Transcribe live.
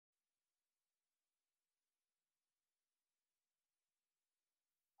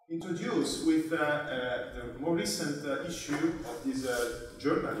introduce with the more recent issue of this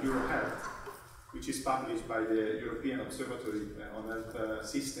journal, EuroHealth, which is published by the European Observatory on Health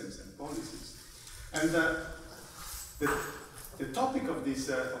Systems and Policies. And the topic of this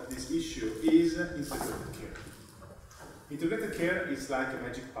issue is integrated care. Integrated care is like a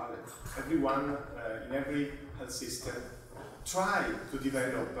magic palette. Everyone in every health system try to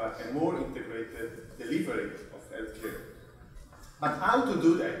develop a more integrated delivery of healthcare. But how to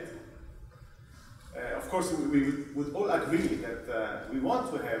do that? Of course, we would all agree that we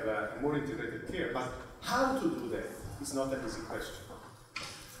want to have a more integrated care, but how to do that is not an easy question.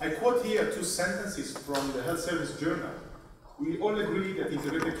 I quote here 2 sentences from the Health Service Journal. We all agree that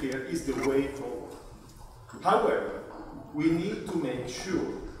integrated care is the way forward. However, we need to make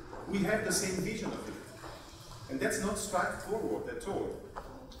sure we have the same vision of it. And that's not straightforward at all.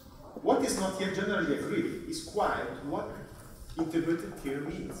 What is not yet generally agreed is quite what integrated care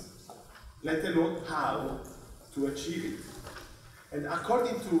means, let alone how to achieve it. And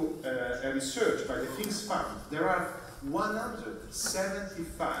according to a research by the King's Fund, there are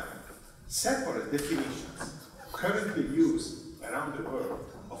 175 separate definitions currently used around the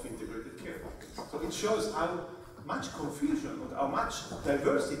world of integrated care. So it shows how much confusion and how much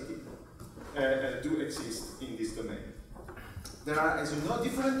diversity do exist in this domain. There are, as you know,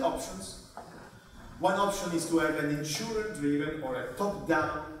 different options. One option is to have an insurer-driven or a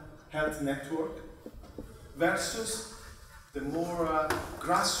top-down health network versus the more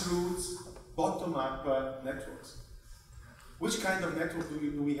grassroots, bottom-up networks. Which kind of network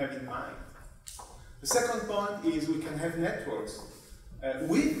do we have in mind? The second point is we can have networks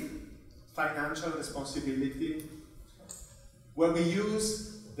with financial responsibility where we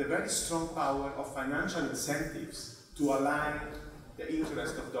use the very strong power of financial incentives to align the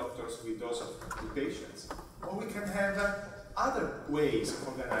interest of doctors with those of the patients. Or we can have other ways of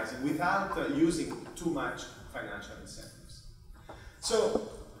organizing without using too much financial incentives. So,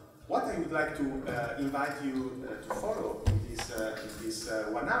 what I would like to invite you to follow in this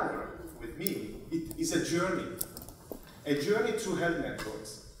 1 hour with me, it is a journey through health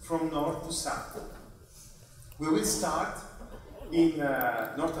networks from north to south. We will start in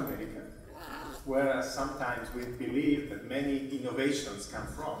North America, where sometimes we believe that many innovations come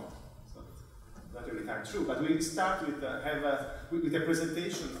from. So, not every time true, but we will start with a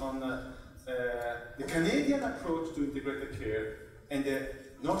presentation on the Canadian approach to integrated care and the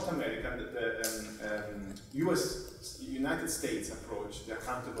North American, the United States approach, the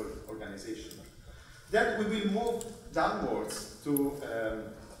accountable organization. Then we will move downwards to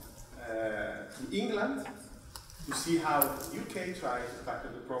England to see how UK tries to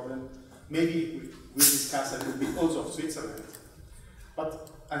tackle the problem. Maybe we'll discuss a little bit also of Switzerland. But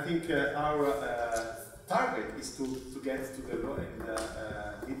I think our target is to get to the low and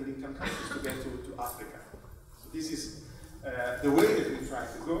middle income countries, to get to Africa. So this is the way that we try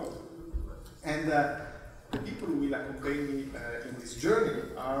to go. And the people who will accompany me in this journey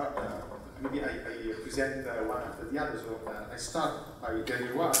are, maybe I present one after the other. So I start by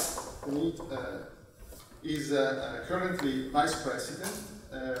Denis, who is currently Vice President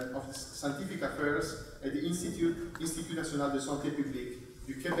of Scientific Affairs at the Institut National de Santé Publique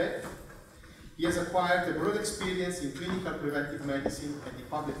du Québec. He has acquired a broad experience in clinical preventive medicine and in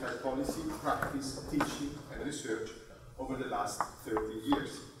public health policy, practice, teaching, and research over the last 30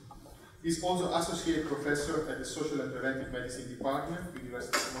 years. He is also Associate Professor at the Social and Preventive Medicine Department,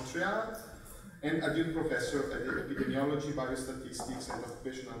 Università of Montreal, and Adjunct Professor at the Epidemiology, Biostatistics, and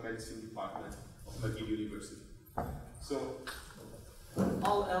Occupational Medicine Department of McGill University. So,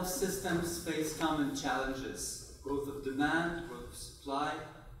 all health systems face common challenges, growth of demand, growth of supply,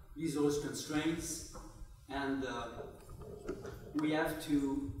 resource constraints, and we have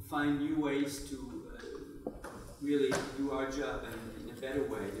to find new ways to really do our job in a better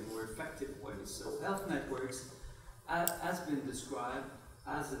way, in a more effective way. So health networks has been described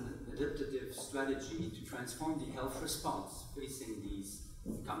as an adaptive strategy to transform the health response facing these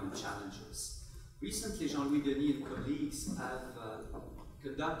common challenges. Recently, Jean-Louis Denis and colleagues have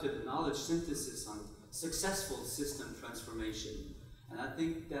conducted a knowledge synthesis on successful system transformation. And I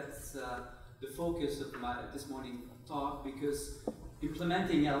think that's the focus of this morning's talk, because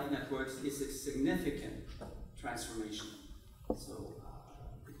implementing health networks is a significant transformation. So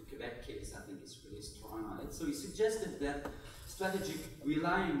the Quebec case, I think, is really strong on it. So he suggested that strategic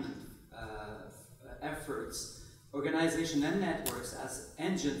realignment efforts, organization and networks as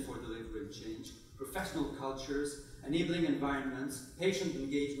engine for delivering change, professional cultures, enabling environments, patient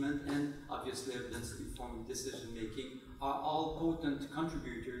engagement, and obviously evidence-informed decision-making are all potent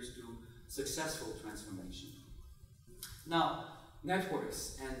contributors to successful transformation. Now,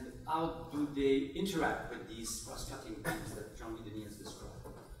 networks and how do they interact with these cross-cutting things that Jean-Louis has described.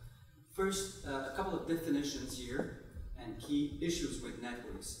 First, a couple of definitions here and key issues with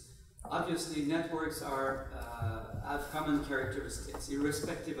networks. Obviously, networks have common characteristics,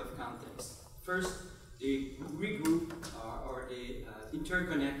 irrespective of context. First, they regroup or they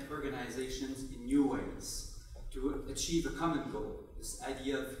interconnect organizations in new ways to achieve a common goal. This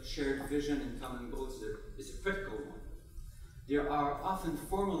idea of shared vision and common goals is a critical one. They are often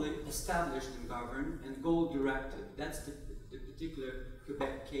formally established and governed and goal-directed. That's the particular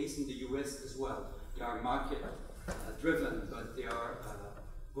Quebec case. In the US as well. They are market-driven, but they are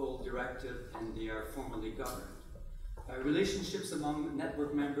goal-directed and they are formally governed. Relationships among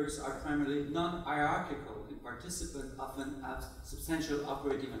network members are primarily non-hierarchical, and participants often have substantial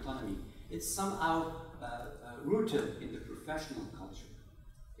operating autonomy. It's somehow rooted in the professional culture.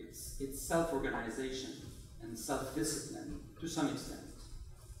 It's self-organization and self-discipline to some extent.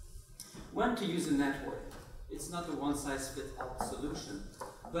 When to use a network? It's not a one-size-fits-all solution,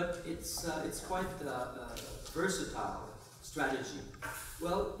 but it's quite a versatile strategy.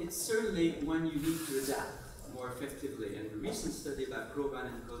 Well, it's certainly when you need to adapt more effectively, and a recent study by Proban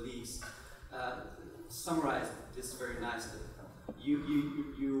and colleagues summarized this very nicely.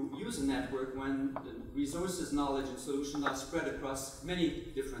 You use a network when the resources, knowledge, and solutions are spread across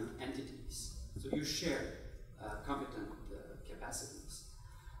many different entities. So you share competent capacities.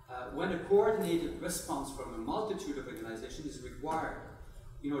 When a coordinated response from a multitude of organizations is required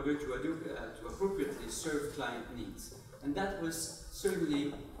in order to appropriately serve client needs. And that was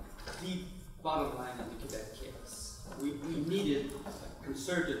certainly the bottom line in the Quebec case. We needed a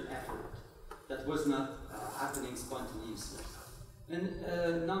concerted effort that was not happening spontaneously.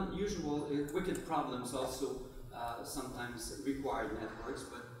 And non-usual, wicked problems also sometimes require networks,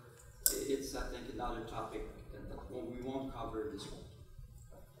 but it's, I think, another topic that we won't cover this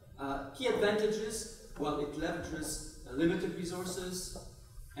one. Key advantages, well, it leverages limited resources,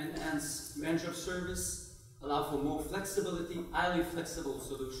 enhance range of service, allow for more flexibility, highly flexible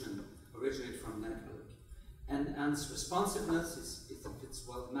solution originate from network. Enhance responsiveness, if it's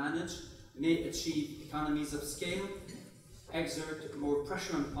well managed, may achieve economies of scale, exert more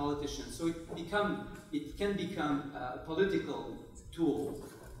pressure on politicians. So it can become a political tool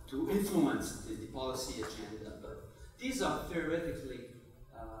to influence the policy agenda. But these are theoretically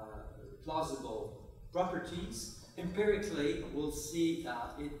plausible properties. Empirically, we'll see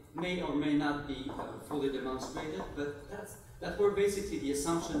it may or may not be fully demonstrated, but that were basically the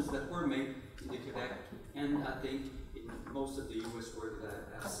assumptions that were made in the Quebec, and I think in most of the US work that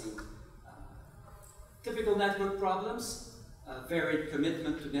I've seen. Typical network problems, varied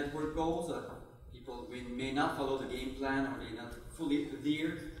commitment to network goals. People may not follow the game plan or may not fully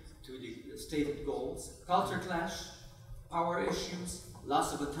adhere to the stated goals. Culture clash, power issues,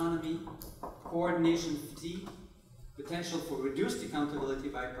 loss of autonomy, coordination fatigue, potential for reduced accountability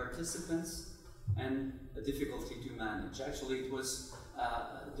by participants, and a difficulty to manage. Actually, it was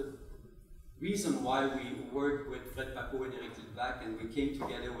the reason why we worked with Fred Paco and Eric Lidbach, and we came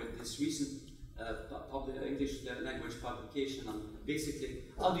together with this recent English language publication on basically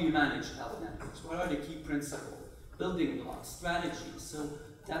how do you manage health networks? What are the key principles, building blocks, strategies? So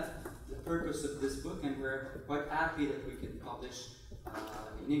that's the purpose of this book, and we're quite happy that we can publish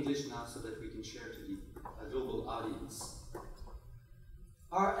in English now so that we can share to the global audience.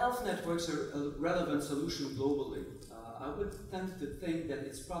 Are health networks a relevant solution globally? I would tend to think that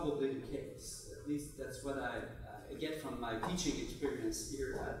it's probably the case. At least that's what I get from my teaching experience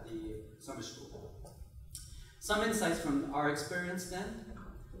here at the summer school. Some insights from our experience then.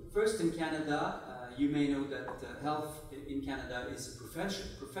 First, in Canada, you may know that health in Canada is a provincial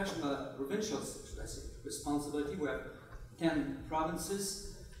responsibility. We have 10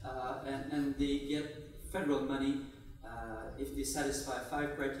 provinces, and they get federal money if they satisfy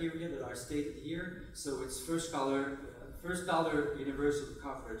 5 criteria that are stated here. So it's first dollar universal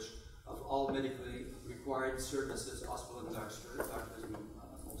coverage of all medically required services, hospital and doctors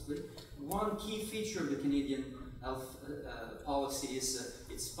mostly. One key feature of the Canadian health policy is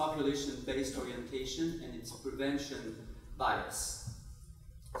its population-based orientation and its prevention bias.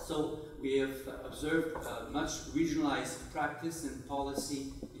 So we have observed much regionalized practice and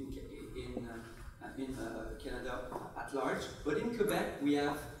policy in Canada at large, but in Quebec we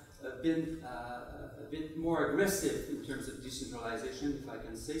have been a bit more aggressive in terms of decentralization, if I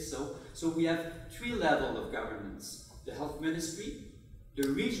can say so. So we have 3 levels of governance: the health ministry, the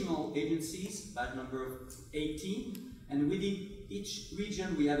regional agencies, by number of 18, and within each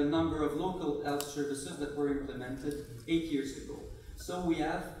region we have a number of local health services that were implemented 8 years ago. So we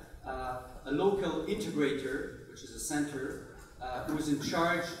have a local integrator, which is a center who is in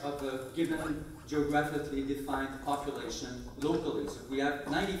charge of a given geographically defined population locally. So we have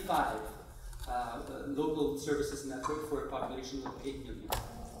 95 local services network for a population of 8 million.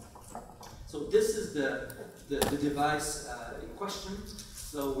 So this is the device in question.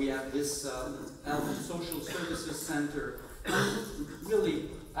 So we have this Health and Social Services Center, really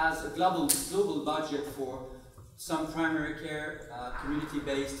has a global budget for some primary care,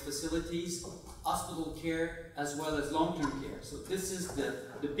 community-based facilities, hospital care, as well as long-term care. So this is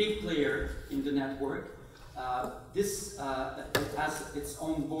the big player in the network. This it has its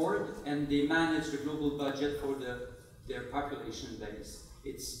own board, and they manage the global budget for their population base.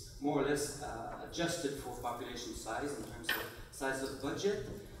 It's more or less adjusted for population size in terms of size of budget,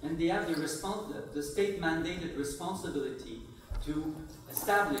 and they have the state-mandated responsibility to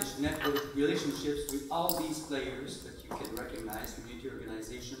establish network relationships with all these players that you can recognize: community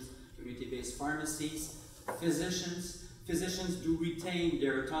organizations, community-based pharmacies, physicians. Physicians do retain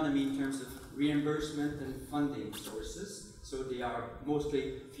their autonomy in terms of reimbursement and funding sources, so they are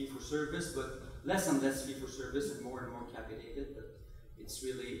mostly fee-for-service, but less and less fee-for-service and more capitated, but it's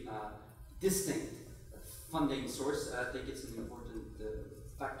really distinct funding source. I think it's an important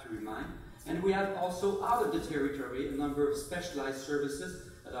fact to remind. And we have also, out of the territory, a number of specialized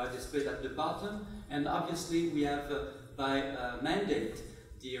services that are displayed at the bottom, and obviously we have, by mandate,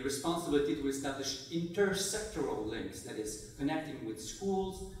 the responsibility to establish intersectoral links, that is, connecting with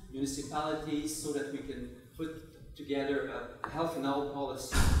schools, municipalities, so that we can put together a health and health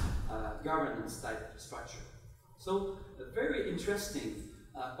policy governance type structure. So a very interesting,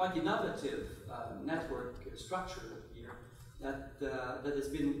 quite innovative network structure here that has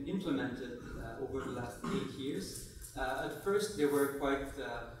been implemented over the last 8 years. At first they were quite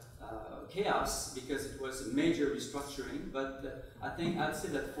chaos because it was a major restructuring, but I think I'd say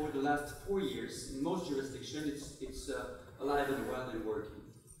that for the last 4 years, in most jurisdictions, it's alive and well and working.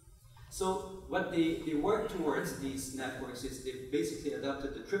 So what they work towards, these networks, is they basically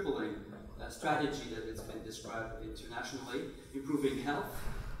adopted the tripling strategy that has been described internationally: improving health,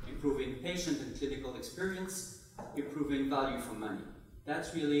 improving patient and clinical experience, improving value for money.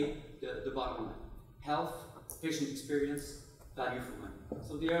 That's really the bottom line: health, patient experience, value for money.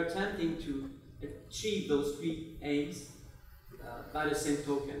 So they are attempting to achieve those 3 aims by the same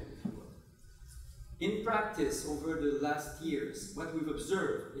token. In practice, over the last years, what we've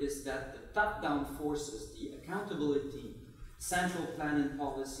observed is that the top-down forces, the accountability, central planning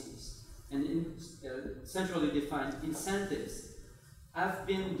policies, and centrally defined incentives have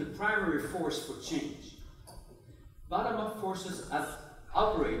been the primary force for change. Bottom-up forces have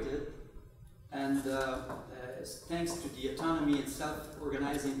operated, and thanks to the autonomy and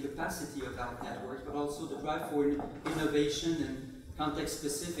self-organizing capacity of health networks, but also the drive for innovation and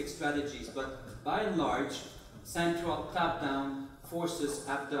context-specific strategies. But by and large, central top-down forces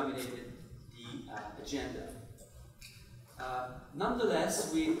have dominated the agenda.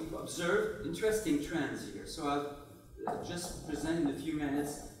 Nonetheless, we observed interesting trends here. So I'll just present in a few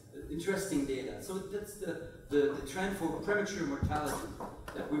minutes interesting data. So that's the trend for premature mortality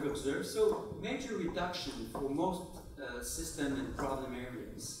that we've observed. So major reduction for most system and problem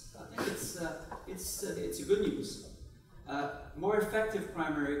areas. I think it's a good news. More effective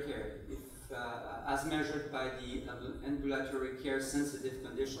primary care, as measured by the ambulatory care sensitive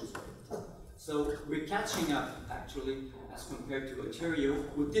conditions rate. So we're catching up, actually, as compared to Ontario,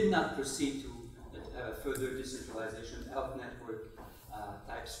 who did not proceed to further decentralization health network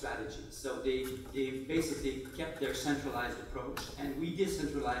type strategy. So they basically kept their centralized approach, and we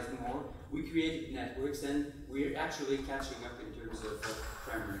decentralized more. We created networks, and we're actually catching up in terms of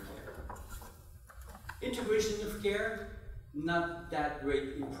primary care. Integration of care, not that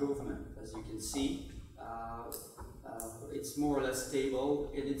great improvement, as you can see. It's more or less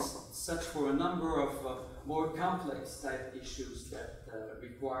stable, and it's such for a number of more complex type issues that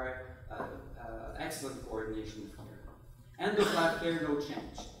require excellent coordination of care. End of life care, no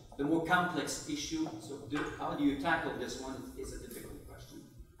change. The more complex issue, so how do you tackle this one, is a difficult question.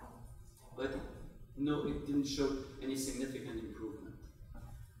 But no, it didn't show any significant improvement.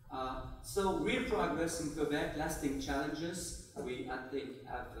 So real progress in Quebec, lasting challenges. We, I think,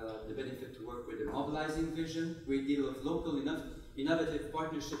 have the benefit to work with a mobilizing vision, great deal of local innovative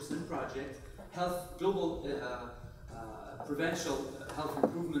partnerships and projects, health, global provincial health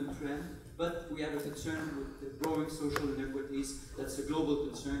improvement trend, but we have a concern with the growing social inequities. That's a global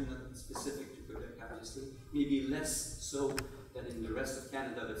concern, not specific to Quebec, obviously. Maybe less so than in the rest of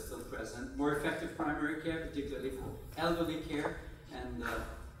Canada, but still present. More effective primary care, particularly for elderly care, and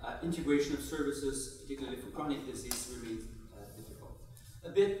integration of services, particularly for chronic disease, remains difficult.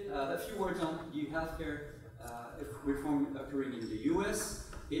 A few words on the healthcare reform occurring in the US.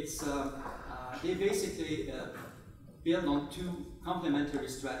 It's, they basically build on two complementary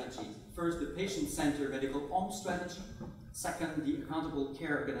strategies. First, the patient-centered medical home strategy. Second, the accountable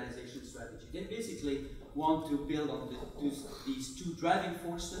care organization strategy. They basically want to build on these two driving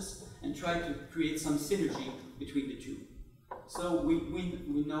forces and try to create some synergy between the two. So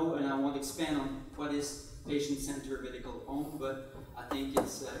we know, and I won't expand on what is patient-centered medical home, but I think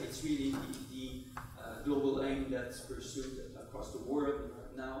it's really the global aim that's pursued across the world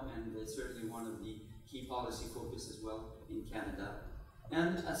now, and it's certainly one of the key policy focus as well in Canada.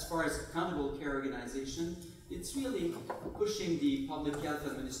 And as far as accountable care organization, it's really pushing the public health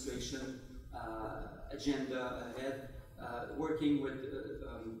administration agenda ahead, working with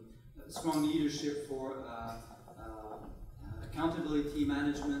strong leadership for accountability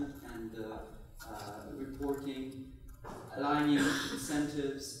management and reporting, aligning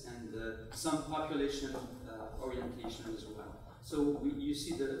incentives, and some population orientation as well. So you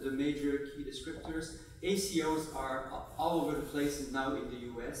see the major key descriptors. ACOs are all over the place now in the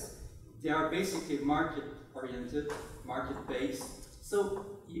US. They are basically market-oriented, market-based. So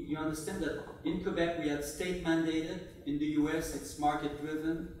you understand that in Quebec we had state-mandated. In the US it's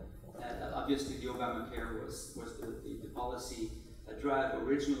market-driven. Obviously the Obamacare was the policy drive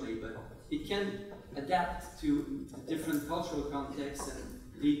originally, but it can adapt to different cultural contexts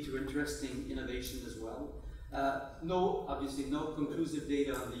and lead to interesting innovation as well. Obviously no conclusive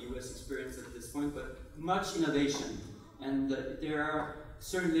data on the US experience at this point, but much innovation. And there are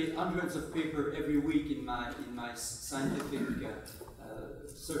certainly hundreds of papers every week in my scientific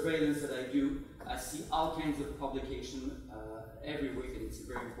surveillance that I do. I see all kinds of publication every week, and it's a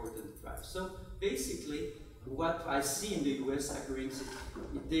very important drive. So basically, what I see in the US occurring is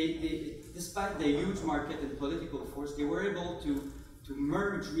despite the huge market and political force, they were able to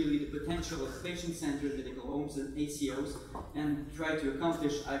merge really the potential of patient-centered medical homes and ACOs and try to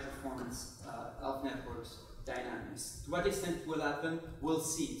accomplish high-performance health networks dynamics. To what extent it will happen, we'll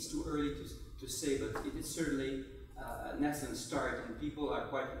see. It's too early to say, but it is certainly an excellent start, and people are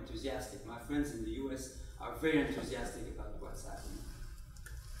quite enthusiastic. My friends in the US are very enthusiastic about what's happening.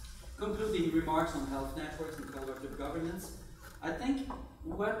 Concluding remarks on health networks and collaborative governance, I think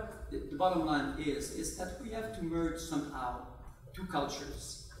what the bottom line is that we have to merge somehow two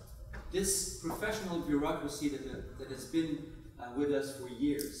cultures. This professional bureaucracy that has been with us for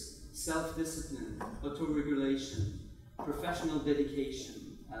years, self-discipline, auto-regulation, professional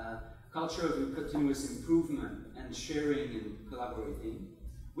dedication, culture of continuous improvement and sharing and collaborating,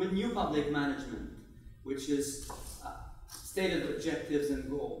 with new public management, which is stated objectives and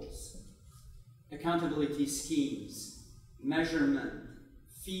goals, accountability schemes, measurement,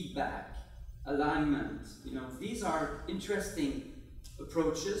 feedback, alignment. These are interesting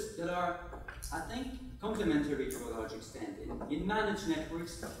approaches that are, I think, complementary to a large extent. In managed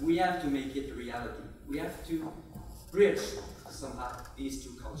networks, we have to make it a reality. We have to bridge somehow these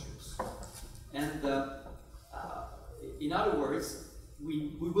two cultures. And in other words,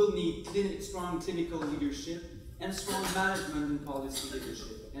 we will need strong clinical leadership and strong management and policy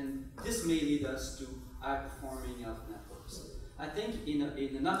leadership. And this may lead us to high-performing health networks. I think in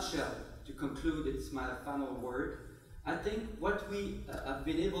a nutshell, to conclude, it's my final word, I think what we have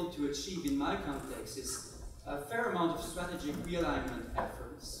been able to achieve in my context is a fair amount of strategic realignment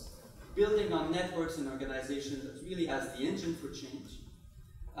efforts, building on networks and organizations that really as the engine for change.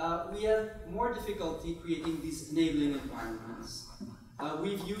 We have more difficulty creating these enabling environments.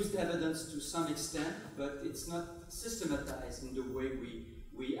 We've used evidence to some extent, but it's not systematized in the way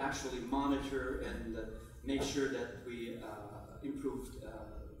we actually monitor and make sure that we improved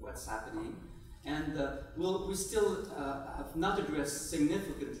what's happening. And we still have not addressed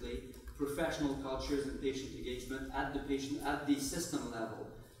significantly professional cultures and patient engagement at the system level.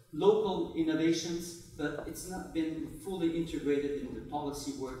 Local innovations, but it's not been fully integrated in the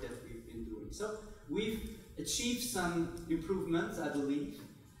policy work that we've been doing. So we've achieved some improvements, I believe,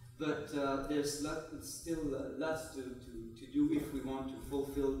 but there's still lots to do if we want to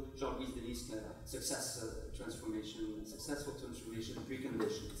fulfill Jean-Louis Denis' successful transformation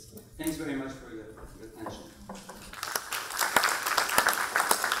preconditions. Thanks very much for your attention.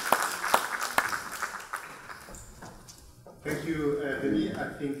 Thank you, Denis.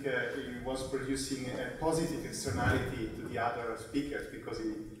 I think he was producing a positive externality to the other speakers because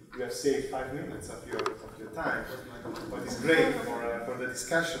you have saved 5 minutes of your time, but it's great for the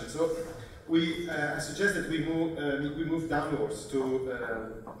discussion. So I suggest that we move downwards to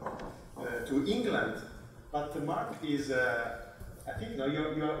England. But Mark is, I think,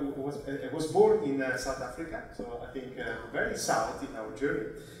 was born in South Africa, so I think very south in our journey.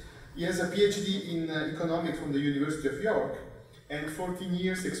 He has a PhD in economics from the University of York and 14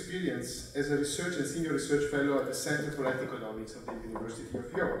 years experience as a research and senior research fellow at the Center for Health Economics of the University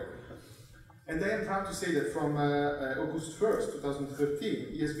of York. And I am proud to say that from August 1st, 2013,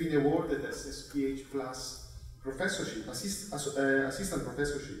 he has been awarded SSPH Plus professorship, assistant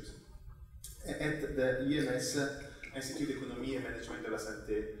professorships at the IEMS, Institut d'Économie et Management de la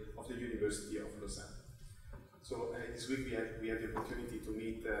Santé of the University of Lausanne. So this week we had the opportunity to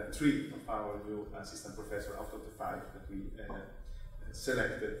meet 3 of our new assistant professors out of the 5 that we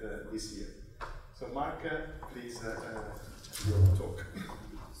selected this year. So Mark, please your talk.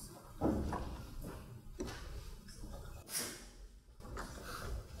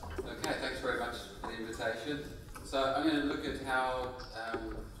 Okay, thanks very much for the invitation. So I'm going to look at how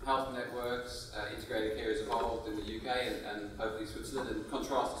health networks, integrated care has evolved in the UK and hopefully Switzerland, and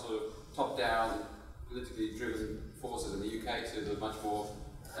contrast the sort of top-down, politically driven forces in the UK to the much more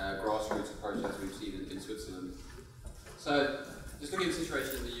grassroots approach as we've seen in Switzerland. So just looking at the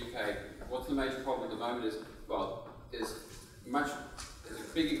situation in the UK, what's the major problem at the moment is, well, there's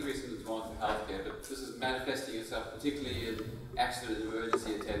a big increase in the demand for healthcare, but this is manifesting itself particularly in accident and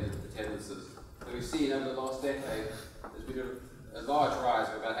emergency attendances. So we've seen over the last decade, there's been a large rise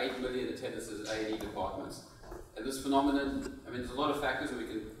of about 8 million attendances at A&E departments. And this phenomenon, I mean, there's a lot of factors and we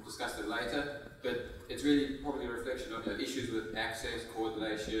can discuss them later, but it's really probably a reflection of issues with access,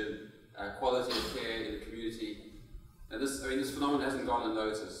 coordination, quality of care in the community. And this phenomenon hasn't gone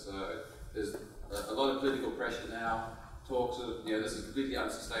unnoticed. There's a lot of political pressure now, talks of, this is completely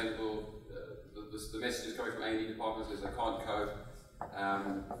unsustainable. The messages coming from A&E departments is they can't cope.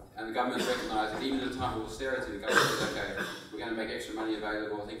 And the government recognised that even in a time of austerity, the government said, okay, we're going to make extra money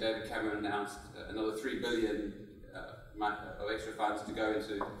available. I think David Cameron announced another $3 billion of extra funds to go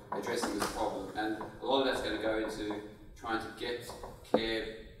into addressing this problem. And a lot of that's going to go into trying to get care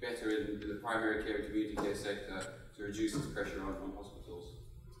better in the primary care and community care sector to reduce this pressure on hospitals.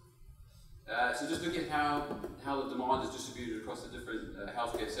 So just looking at how the demand is distributed across the different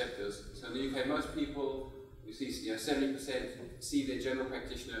healthcare sectors. So in the UK, most people, we see 70% see their general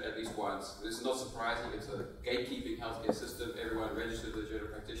practitioner at least once. And this is not surprising, it's a gatekeeping healthcare system, everyone registered with a general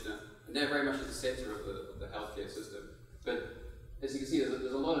practitioner, and they're very much at the centre of the healthcare system. But as you can see,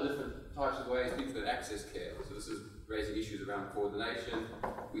 there's a lot of different types of ways people can access care. So this is raising issues around coordination.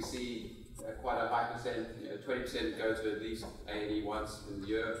 We see quite a high percent, 20% go to at least A&E once in the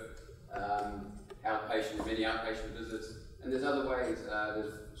year, many outpatient visits. And there's other ways,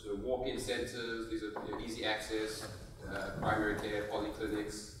 there's sort of walk-in centres, these are easy access, primary care,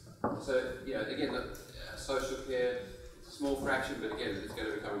 polyclinics. So, again, social care, it's a small fraction, but again, it's going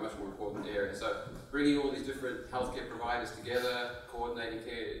to become a much more important area. So, bringing all these different healthcare providers together, coordinating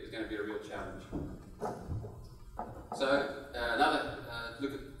care, is going to be a real challenge. So,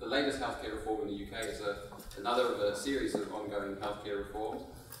 look at the latest healthcare reform in the UK. It's another of a series of ongoing healthcare reforms.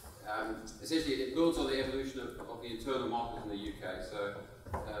 Essentially, it builds on the evolution of the internal market in the UK. So,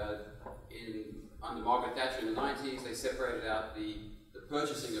 under Margaret Thatcher in the 90s, they separated out the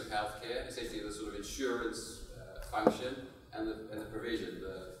purchasing of healthcare, essentially the sort of insurance function, and the provision,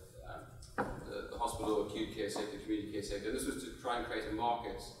 the hospital, acute care sector, community care sector. And this was to try and create a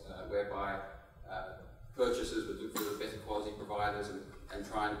market whereby purchasers would look for the better quality providers and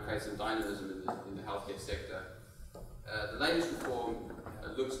try and create some dynamism in the healthcare sector. The latest reform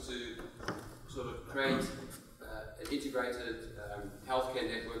looks to sort of create an integrated healthcare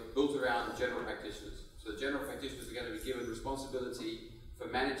network built around general practitioners. So general practitioners are going to be given responsibility for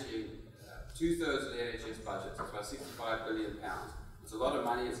managing 2/3 of the NHS budget. So it's about £65 billion. It's a lot of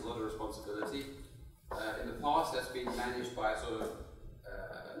money, it's a lot of responsibility. In the past, that's been managed by sort of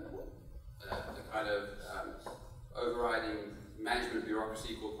a kind of overriding management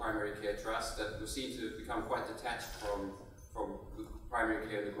bureaucracy called Primary Care Trust that was seen to become quite detached from the primary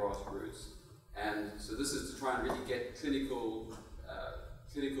care and the grassroots. And so this is to try and really get clinical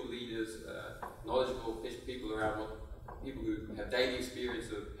leaders, knowledgeable people around people who have daily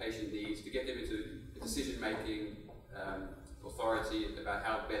experience of patient needs, to get them into decision-making authority about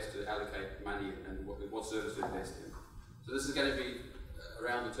how best to allocate money and what service to invest in. So this is going to be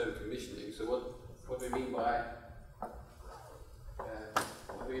around the term commissioning. So what we mean by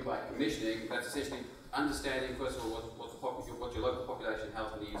commissioning, that's essentially understanding, first of all, what your local population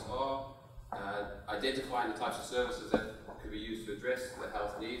health needs are, identifying the types of services that could be used to address the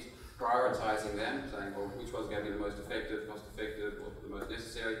health needs, prioritising them, saying, well, which one's going to be the most effective, cost-effective, or the most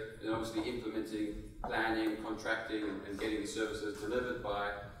necessary, and obviously implementing, planning, contracting, and getting the services delivered by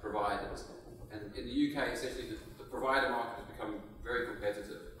providers. And in the UK, essentially, the provider market has become very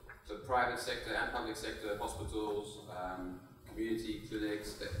competitive. So private sector and public sector, hospitals, community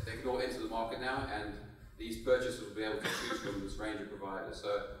clinics, they can all enter the market now, and these purchasers will be able to choose from this range of providers.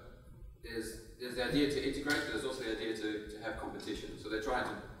 So there's the idea to integrate, but there's also the idea to have competition. So they're trying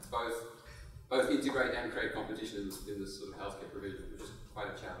to both integrate and create competition in this sort of healthcare provision, which is quite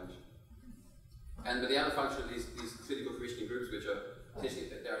a challenge. But the other function of these clinical commissioning groups, which are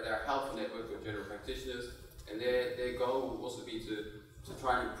they're a helpful network of general practitioners, and their goal will also be to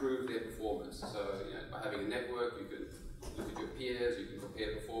try and improve their performance. So by having a network, you can look at your peers, you can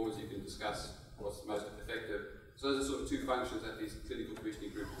compare performance, you can discuss what's most effective. So those are sort of two functions that these clinical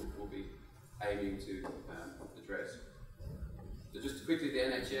commissioning groups will be aiming to address. So just quickly, the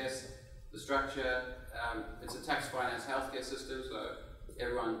NHS, the structure, it's a tax-financed healthcare system, so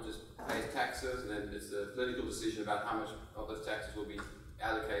everyone just pays taxes, and then it's a political decision about how much of those taxes will be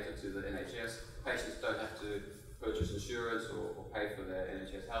allocated to the NHS. Patients don't have to purchase insurance or pay for their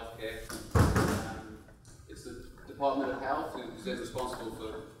NHS healthcare. It's the Department of Health who's then responsible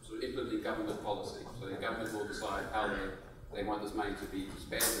for sort of implementing government policy. So the government will decide how they want this money to be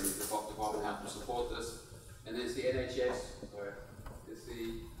spent, and the Department of Health will support this. And then it's the NHS,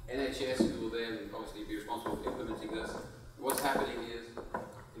 who will then obviously be responsible for implementing this. What's happening is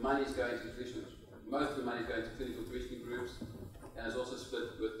the money is going to most of the money is going to clinical commissioning groups, and it's also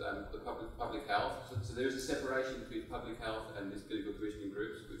split with the public health. So there is a separation between public health and these clinical commissioning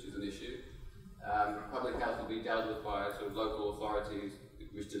groups, which is an issue. Public health will be dealt with by sort of local authorities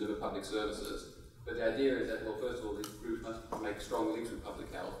which deliver public services. But the idea is that, well, first of all, these groups must make strong links with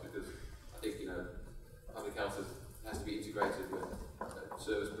public health, because I think public health has to be integrated with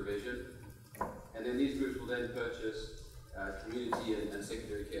service provision. And then these groups will then purchase community and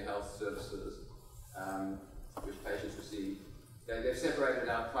secondary care health services, which patients receive. They've separated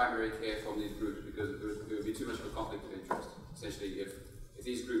out primary care from these groups because there would be too much of a conflict of interest. Essentially, if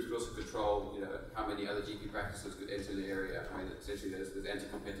these groups could also control, how many other GP practices could enter the area, I mean, essentially there's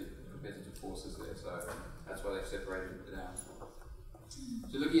anti-competitive forces there, so that's why they've separated it out.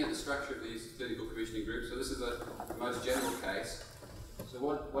 So looking at the structure of these clinical commissioning groups, so this is the most general case. So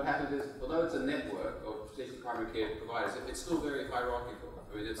what happens is, although it's a network of potentially primary care providers, it's still very hierarchical.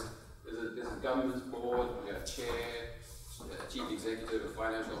 I mean, there's a government's board, chair, a chief executive, a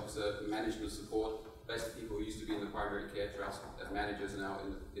financial officer, management support, basically people who used to be in the primary care trust as managers now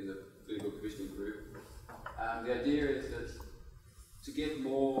in the clinical commissioning group. The idea is that to get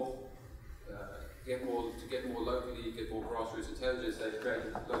more locally, get more grassroots intelligence, they've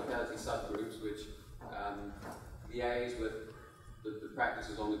created locality subgroups which liaise with the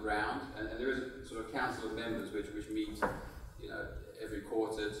practices on the ground, and there is a sort of council of members which meet every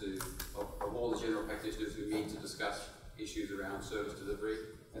quarter of all the general practitioners who meet to discuss issues around service delivery.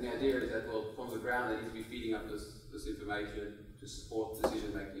 And the idea is that, well, from the ground they need to be feeding up this information to support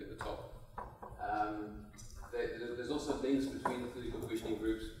decision making at the top. There's also links between the clinical commissioning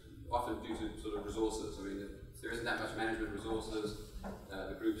groups, often due to sort of resources. I mean, there isn't that much management resources.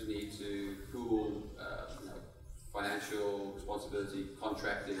 The groups need to pool financial responsibility,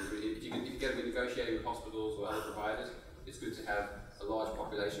 contracting. If you get to be negotiating with hospitals or other providers, it's good to have a large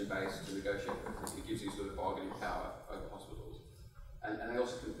population base to negotiate with. It gives you sort of bargaining power over hospitals. And they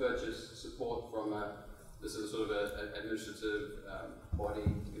also can purchase support from this is sort of an administrative body.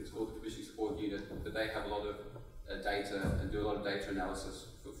 It's called the Commissioning Support Unit, but they have a lot of data and do a lot of data analysis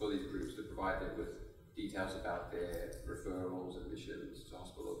for these groups to provide them with details about their referrals, admissions to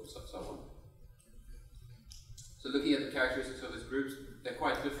hospitals, and so on. So looking at the characteristics of these groups, they're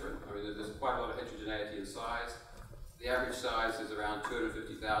quite different. I mean, there's quite a lot of heterogeneity in size. The average size is around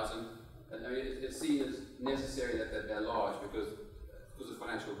 250,000. And I mean, it's seen as necessary that they're large because of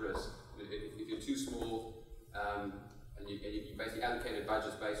financial risk. If you're too small, and you basically allocate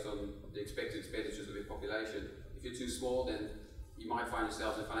budgets based on the expected expenditures of your population, if you're too small, then you might find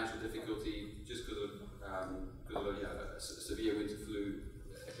yourselves in financial difficulty just because of a severe winter flu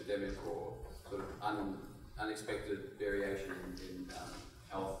epidemic or sort of unexpected variation in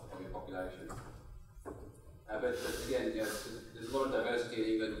health of your population. But again, there's a lot of diversity in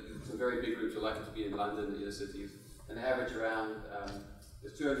England. Some very big groups are lucky to be in London, the inner cities, and they average around,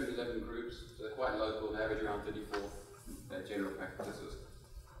 there's 211 groups, so they're quite local, and they average around 34 general practices.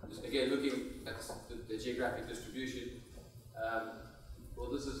 Just again, looking at the geographic distribution, well,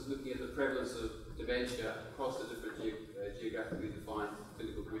 this is looking at the prevalence of dementia across the different geographically defined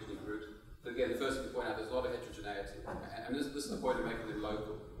clinical commissioning groups. But again, the first thing to point out, there's a lot of heterogeneity, and this is the point of making them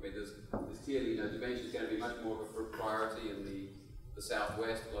local. I mean, there's clearly, dementia is going to be much more of a priority in the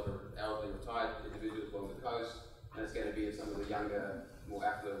southwest, a lot of elderly retired individuals along the coast, and it's going to be in some of the younger, more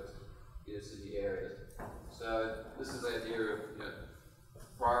affluent inner city areas. So this is the idea of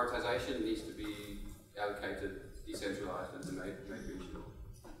prioritization needs to be allocated decentralized and made regional.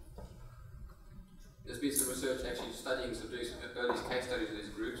 There's been some research actually studying, so doing some early case studies of these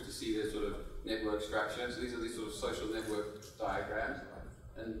groups to see their sort of network structure. So these are these sort of social network diagrams,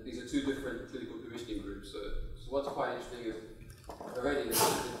 and these are two different clinical commissioning groups. So what's quite interesting is already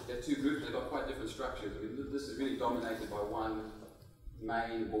there are two groups, they've got quite different structures. I mean, this is really dominated by one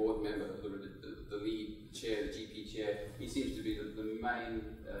main board member, the lead chair, the GP chair. He seems to be the main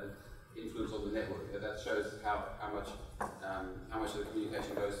influence on the network. That shows how much of the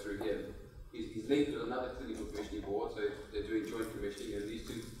communication goes through him. He's linked with another clinical commissioning board, so they're doing joint commissioning, and these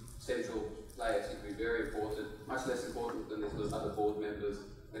two central players seem to be very important, much less important than these other board members.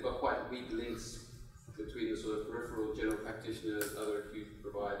 They've got quite weak links between the sort of peripheral general practitioners, other acute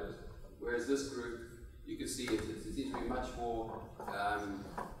providers. Whereas this group, you can see it seems to be much more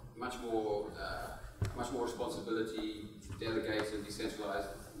responsibility, delegated and decentralized.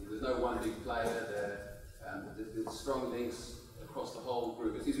 There's no one big player there. There's strong links across the whole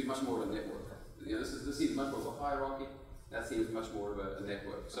group. It seems to be much more of a network. You know, this seems much more of a hierarchy. That seems much more of a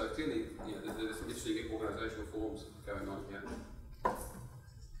network. So clearly, you know, there's some interesting organizational forms going on here.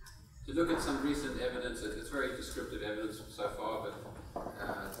 To look at some recent evidence, it's very descriptive evidence so far, but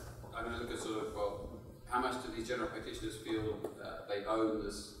I'm going to look at sort of, well, how much do these general practitioners feel they own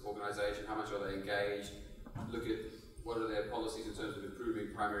this organization, how much are they engaged, look at what are their policies in terms of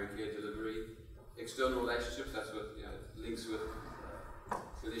improving primary care delivery, external relationships, that's what, you know, links with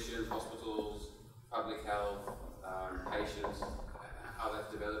clinicians, hospitals, public health, patients, how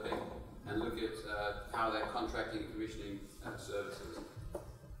that's developing, and look at how they're contracting and commissioning services.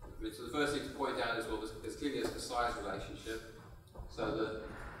 I mean, so the first thing to point out is, well, there's clearly a size relationship. So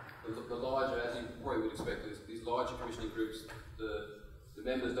the larger, as you probably would expect, these larger commissioning groups, the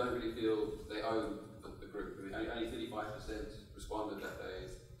members don't really feel they own the group. I mean, only 35% responded that they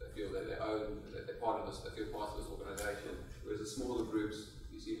feel that they own, that they're part of this, they feel part of this organisation. Whereas the smaller groups,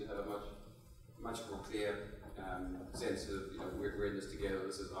 you seem to have a much more clear sense of, you know, we're in this together.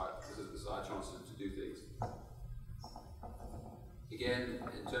 This is our chance to do things. Again,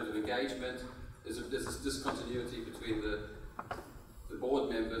 in terms of engagement, there's this discontinuity between the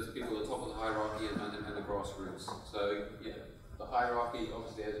board members, the people at the top of the hierarchy, and the grassroots. So, yeah, the hierarchy,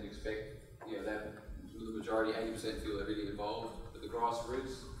 obviously, as you'd expect, you know, that the majority, 80% feel they're really involved, but the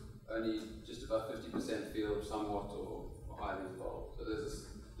grassroots, only just about 50% feel somewhat or highly involved. So there's this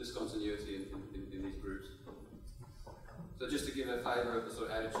discontinuity in these groups. So just to give a flavour of the sort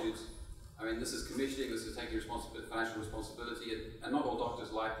of attitudes, I mean, this is commissioning, this is taking financial responsibility, and not all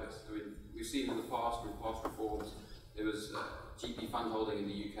doctors like this. I mean, we've seen in the past, from past reforms, there was GP fund holding in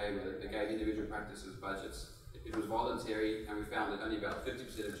the UK where they gave individual practices budgets. It was voluntary, and we found that only about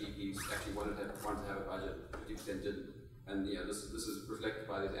 50% of GPs actually wanted to have a budget, 50% didn't. And you know, this is reflected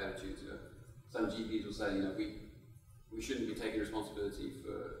by these attitudes. You know, some GPs will say, you know, we shouldn't be taking responsibility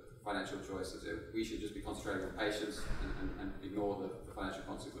for financial choices. We should just be concentrating on patients and ignore the financial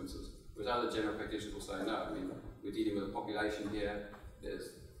consequences. Whereas other general practitioners will say, no, I mean, we're dealing with a population here. There's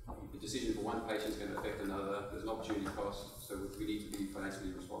the decision for one patient is going to affect another. There's an opportunity cost, so we need to be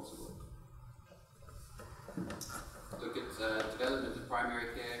financially responsible. Look at development of primary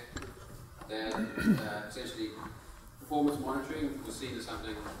care. Then essentially, performance monitoring was seen as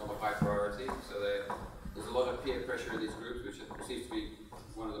something of a high priority. So there's a lot of peer pressure in these groups, which seems to be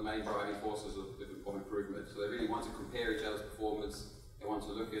one of the main driving forces of improvement. So they really want to compare each other's performance. They want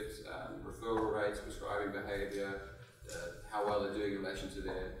to look at referral rates, prescribing behaviour, how well they're doing in relation to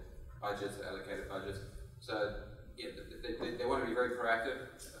their budgets, their allocated budgets. So yeah, they want to be very proactive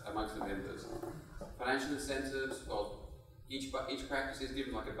amongst the members. Financial incentives, well, each practice is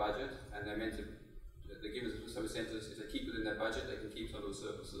given like a budget, and they're given some incentives. If they keep within their budget, they can keep some of the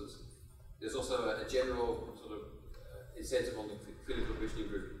surpluses. There's also a general sort of incentive on the clinical commissioning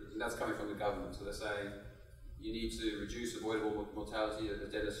group, and that's coming from the government. So they're saying you need to reduce avoidable mortality,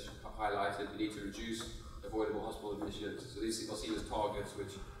 as Denis highlighted. You need to reduce avoidable hospital admissions. So these are seen as targets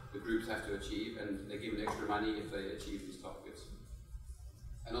which the groups have to achieve, and they're given extra money if they achieve these targets.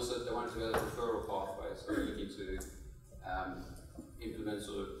 And also they want to develop referral pathways. So they're looking to implement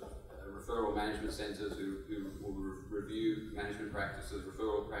sort of referral management centres who will review management practices,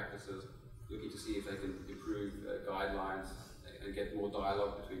 referral practices, looking to see if they can improve guidelines and get more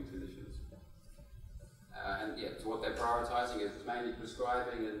dialogue between clinicians. And yeah, so what they're prioritising is mainly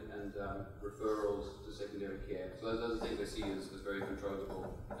prescribing and referrals to secondary care. So those are things they see as very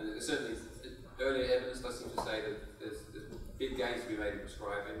controllable. And there's certainly earlier evidence does seem to say that there's big gains to be made in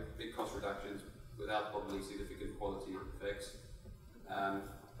prescribing, big cost reductions without probably significant quality effects.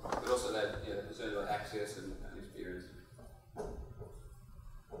 But also that, you know, they're concerned about access and experience.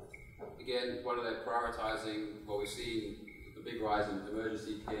 again, what are they prioritising? Well, we've seen the big rise in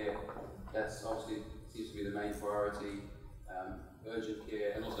emergency care. That's obviously seems to be the main priority. Urgent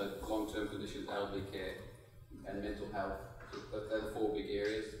care, and also long-term conditions, elderly care, and mental health. They're the four big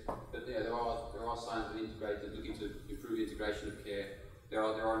areas. But yeah, there are signs of integrated, looking to improve the integration of care. There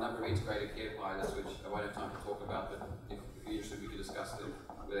are a number of integrated care pilots, which I won't have time to talk about, but if you're interested, we can discuss them,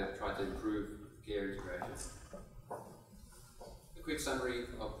 where they try to improve care integration. A quick summary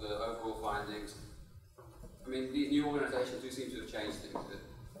of the overall findings. I mean, these new organisations do seem to have changed things.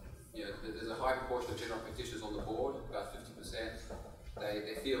 You know, there's a high proportion of general practitioners on the board, about 50%.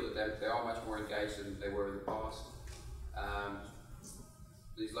 They feel that they are much more engaged than they were in the past.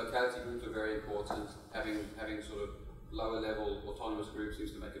 These locality groups are very important. Having sort of lower level autonomous groups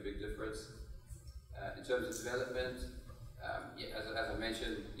seems to make a big difference. In terms of development, yeah, as I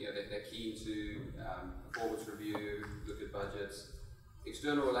mentioned, you know, they're keen to performance review, look at budgets.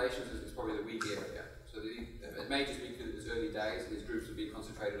 External relations is probably the weak area. So it may just be because it's early days and these groups have been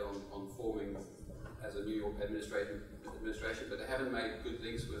concentrated on forming as a new administration, but they haven't made good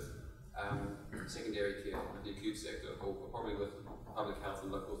links with secondary care, the acute sector, or probably with public health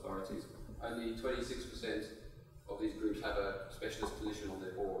and local authorities. Only 26% of these groups have a specialist clinician on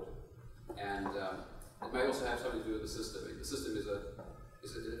their board, and it may also have something to do with the system. The system is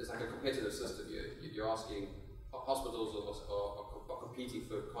like a competitive system. You're asking hospitals are competing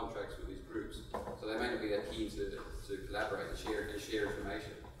for contracts with these groups, so they may not be that keen to collaborate and share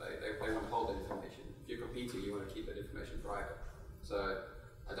information. They want to hold that information. If you're competing, you want to keep that information private. So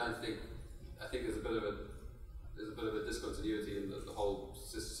I think there's a bit of a discontinuity in the whole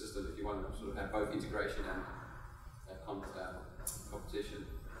system if you want to sort of have both integration and competition.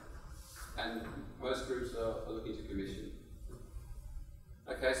 And most groups are looking to commission.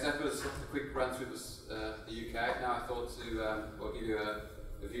 Okay, so that was a quick run through the UK. Now I thought to give you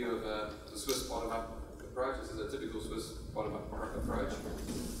a view of the Swiss bottom-up approach. This is a typical Swiss bottom-up approach.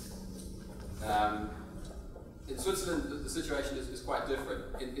 In Switzerland, the situation is quite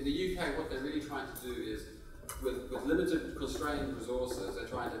different. In the UK, what they're really trying to do is, with limited, constrained resources, they're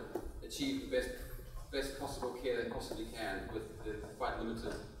trying to achieve the best possible care they possibly can with quite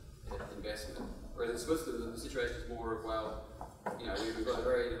limited investment. Whereas in Switzerland, the situation is more of, well, you know, we've got a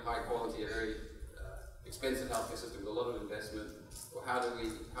very high quality, a very expensive healthcare system with a lot of investment. Well, how do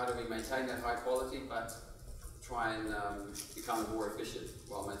we maintain that high quality, but try and become more efficient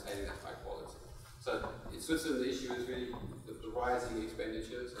while maintaining that high quality? So in Switzerland, the issue is really the rising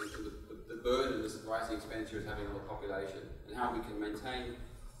expenditures and the burden this rising expenditure is having on the population, and how we can maintain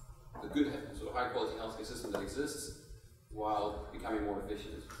the good sort of high quality healthcare system that exists while becoming more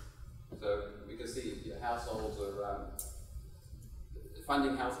efficient. So we can see households are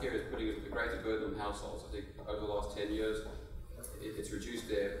funding healthcare is putting a greater burden on households. I think over the last 10 years, it's reduced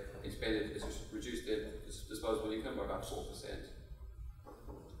their expenditure, it's reduced their disposable income by about 4%.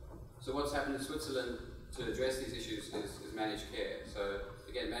 So what's happened in Switzerland to address these issues is managed care. So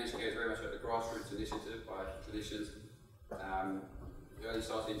again, managed care is very much a grassroots initiative by clinicians. It only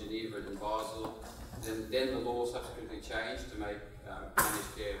started in Geneva and in Basel. Then the law subsequently changed to make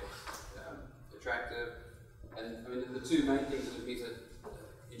managed care attractive. And I mean, the two main things that it means that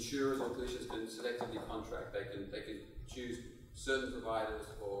insurers or clinicians can selectively contract. They can choose certain providers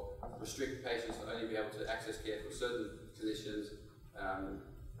or restrict patients to only be able to access care for certain clinicians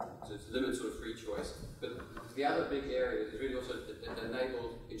to limit sort of free choice. But the other big area is really also it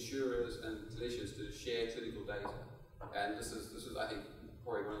enabled insurers and clinicians to share clinical data. And this is I think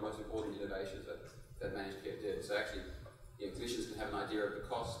probably one of the most important innovations that managed care did. So actually, clinicians can have an idea of the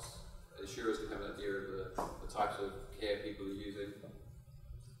costs. Insurers can have an idea of the types of care people are using.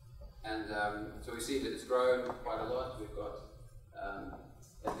 And so we see that it's grown quite a lot. We've got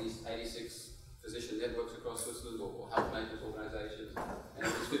at least 86 physician networks across Switzerland, or health maintenance organisations, and at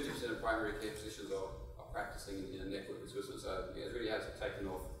least 50% of primary care physicians are practicing in a network in Switzerland. So it really has taken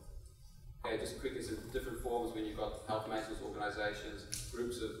off. Okay, just quickly, some different forms when you've got health maintenance organisations,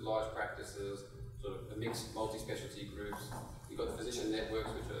 groups of large practices, sort of a mixed multi-specialty groups. You've got the physician networks,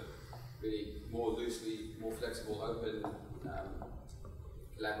 which are really more loosely, more flexible, open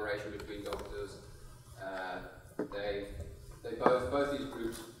collaboration between doctors. They both these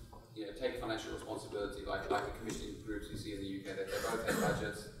groups, take financial responsibility, like the commissioning groups you see in the UK. They both have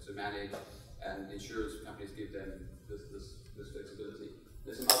budgets to manage, and insurance companies give them this flexibility.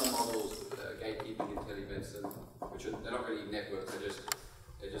 There's some other models, gatekeeping and telemedicine, which they're not really networks.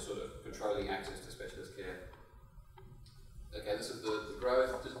 They're just sort of controlling access to specialist care. Okay, this is the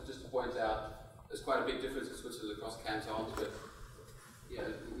growth. Just to point out, there's quite a big difference in Switzerland across cantons, but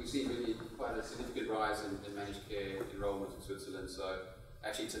we see really quite a significant rise in managed care enrollment in Switzerland. So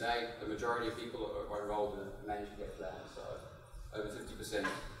actually today, the majority of people are enrolled in a managed care plan, so over 50%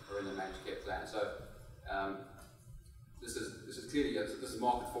 are in a managed care plan. So this is clearly, this is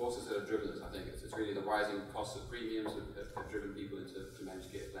market forces that have driven this. I think it's really the rising costs of premiums that have driven people into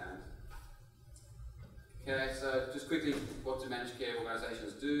managed care plans. Okay, so just quickly, what do managed care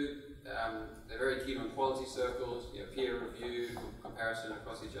organisations do? They're very keen on quality circles, peer review, comparison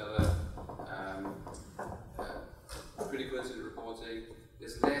across each other, critical incident reporting.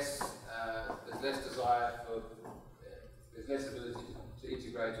 There's less desire for, there's less ability to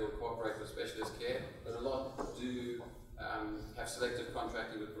integrate or cooperate with specialist care, but a lot do have selective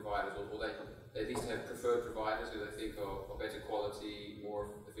contracting with providers, or they at least have preferred providers who they think are better quality, more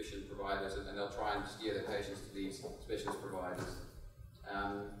efficient providers, and they'll try and steer their patients to these specialist providers.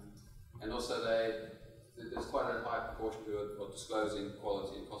 And also there's quite a high proportion who are disclosing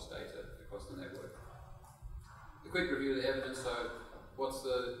quality and cost data across the network. A quick review of the evidence. So what's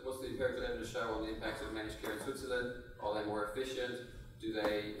the empirical evidence show on the impacts of managed care in Switzerland? Are they more efficient? Do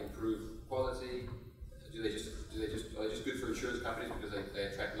they improve quality? Are they just good for insurance companies because they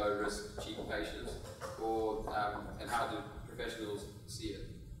attract low risk, cheap patients? Or and how do professionals see it?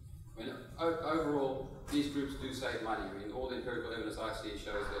 I mean, overall, these groups do save money. I mean, all the empirical evidence I see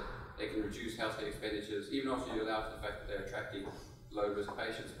shows that they can reduce healthcare expenditures, even after you allow for the fact that they're attracting low-risk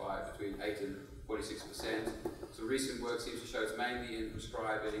patients by between 8 and 46%. So recent work seems to show it's mainly in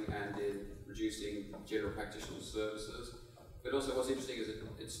prescribing and in reducing general practitioner services. But also what's interesting is that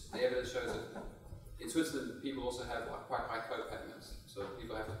the evidence shows that in Switzerland, people also have quite high co-payments. So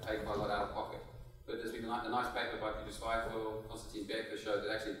people have to pay quite a lot out of pocket. But there's been a nice paper by Peter Zweifel, Konstantin Beck, that showed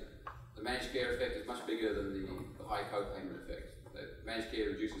that actually the managed care effect is much bigger than the high co-payment effect. That managed care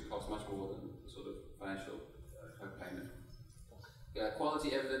reduces costs much more than the sort of financial co-payment.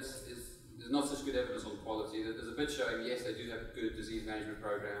 Quality evidence there's not such good evidence on quality. There's a bit showing, yes, they do have good disease management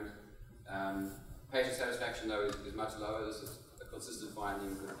programs. Patient satisfaction, though, is much lower. This is a consistent finding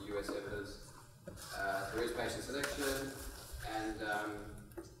with the US evidence. There is patient selection, and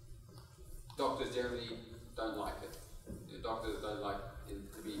doctors generally don't like it. Doctors don't like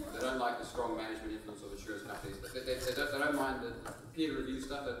they don't like the strong management influence of insurance companies. They don't mind the peer review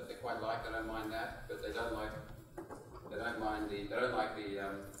stuff that they quite like. They don't mind that, but they don't like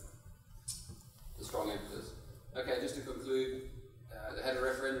the strong emphasis. Okay, just to conclude, they had a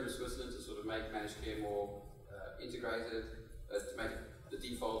referendum in Switzerland to sort of make managed care more integrated, to make it the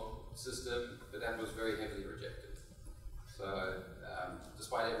default system, but that was very heavily rejected. So,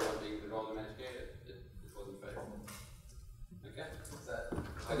 despite everyone being enrolled in managed care, it wasn't favourable. Okay, so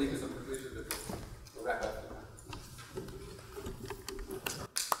I think it's a conclusion, but we'll wrap up.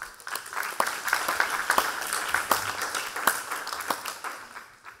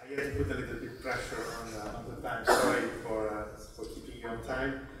 I guess put a little bit pressure on the time. Sorry for keeping you on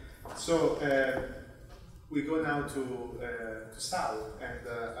time. So we go now to Sal, and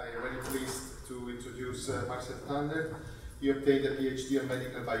I am very pleased to introduce Marcel. He obtained a PhD in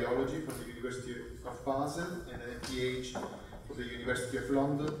medical biology from the University of Basel and an MPH from the University of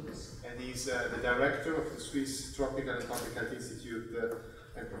London, and he's the director of the Swiss Tropical and Public Health Institute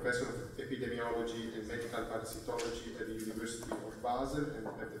and professor of epidemiology and medical parasitology at the University of Basel and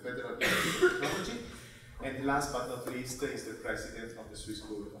at the Federal Institute of Technology. And last but not least is the president of the Swiss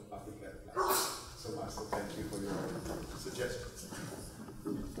School of Public Health. So Marcel, thank you for your suggestions.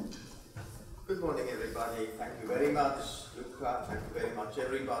 Good morning, everybody. Thank you very much, Luca. Thank you very much,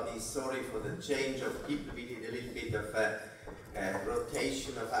 everybody. Sorry for the change of people. We did a little bit of a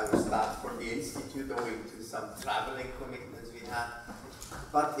rotation of our staff from the Institute owing to some traveling commitments we had.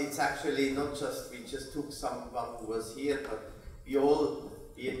 But it's actually not just, we just took someone who was here, but we all,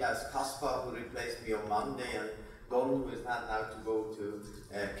 be it as Kaspar, who replaced me on Monday, and Don, who has had now to go to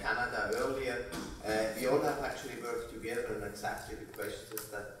Canada earlier, we all have actually worked together on exactly the questions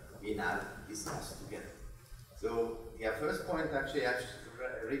that we now discuss together. So, first point, actually I've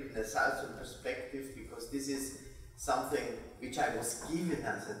written a Southern perspective, because this is something which I was given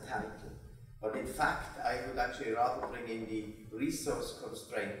as a title. But in fact, I would actually rather bring in the resource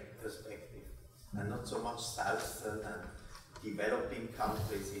constraint perspective, and not so much Southern and developing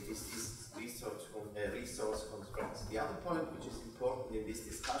countries. It is this resource constraints. The other point which is important in this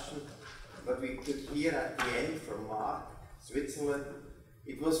discussion, what we could hear at the end from Mark, Switzerland,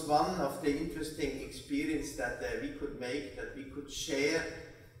 it was one of the interesting experiences that we could make, that we could share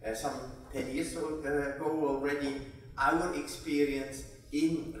some 10 years ago already, our experience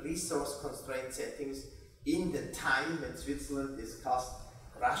in resource-constrained settings in the time when Switzerland discussed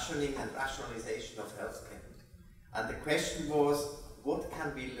rationing and rationalization of healthcare. And the question was, what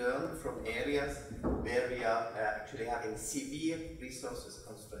can we learn from areas where we are actually having severe resources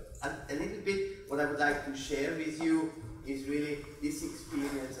constraints. And a little bit what I would like to share with you is really this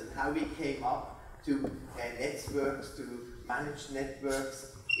experience and how we came up to networks, to manage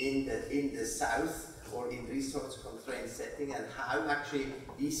networks in the south or in resource constrained setting, and how actually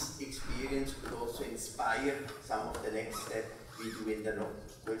this experience could also inspire some of the next steps we do in the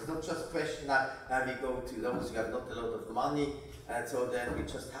north. So it's not just a question that now we go to those who have not a lot of money, and so then we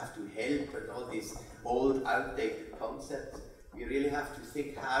just have to help and all these old, outdated concepts. We really have to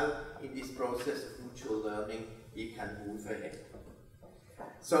think how, in this process of mutual learning, we can move ahead.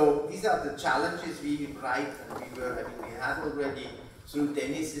 So these are the challenges we write, and we had already through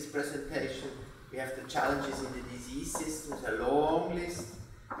Denis's presentation. We have the challenges in the disease systems, a long list.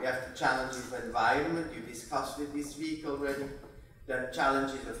 We have the challenges of environment, you discussed it this week already. The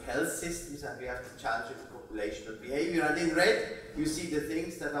challenges of health systems, and we have the challenges of populational behavior. And in red, you see the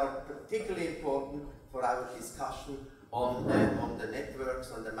things that are particularly important for our discussion on the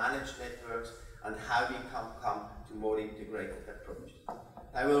networks, on the managed networks, and how we can come to more integrated approaches.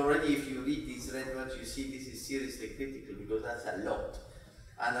 Now already, if you read these red words, you see this is seriously critical, because that's a lot.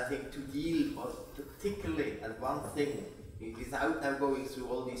 And I think to deal particularly, and one thing, without now going through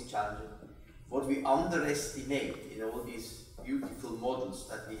all these challenges, what we underestimate in all these beautiful models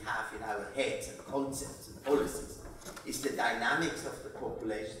that we have in our heads and concepts and policies is the dynamics of the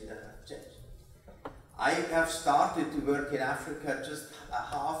population that have changed. I have started to work in Africa just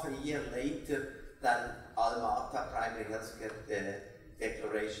half a year later than Alma-Ata primary healthcare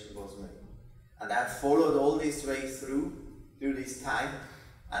declaration was made. And I've followed all this way through this time.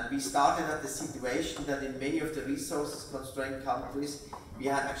 And we started at the situation that in many of the resource-constrained countries, we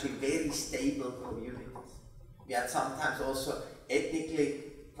had actually very stable communities. We had sometimes also ethnically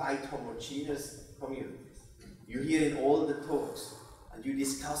quite homogeneous communities. You hear in all the talks, and you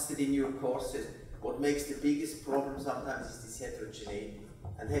discussed it in your courses, what makes the biggest problem sometimes is this heterogeneity.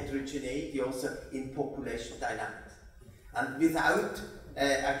 And heterogeneity also in population dynamics. And without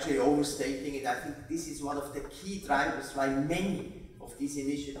actually overstating it, I think this is one of the key drivers why many of these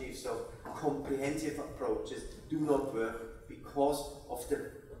initiatives of comprehensive approaches do not work, because of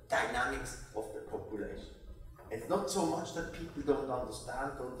the dynamics of the population. It's not so much that people don't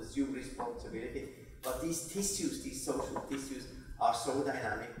understand, don't assume responsibility, but these tissues, these social tissues, are so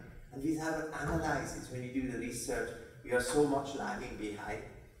dynamic. And without analysis, when you do the research, we are so much lagging behind.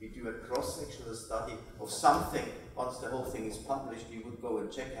 We do a cross-sectional study of something. Once the whole thing is published, you would go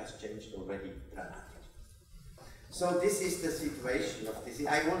and check has changed already dramatically. So this is the situation of this.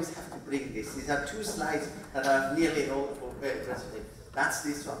 I always have to bring this. These are two slides that are nearly all presented. That's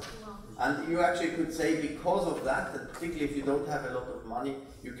this one. And you actually could say because of that, and particularly if you don't have a lot of money,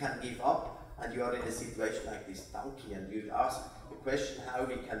 you can give up, and you are in a situation like this donkey, and you ask the question how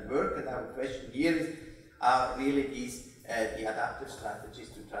we can work, and our question here is, are really these the adaptive strategies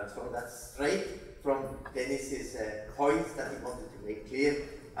to transform? That's straight from Denis's point that he wanted to make clear.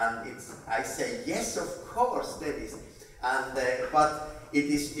 And I say, yes, of course, Denis. And, but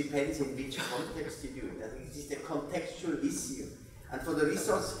it depends in which context you do it. I think it is the contextual issue. And for the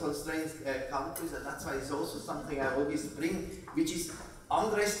resource-constrained countries, and that's why it's also something I always bring, which is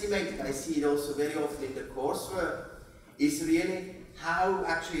underestimated, I see it also very often in the coursework, is really how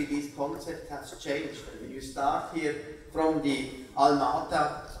actually this concept has changed. And when you start here from the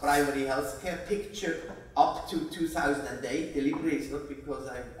Alma-Ata primary healthcare picture up to 2008, deliberately, it's not because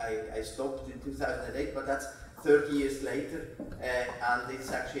I stopped in 2008, but that's 30 years later, and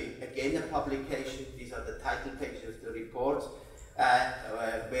it's actually again a publication. These are the title pages of the reports,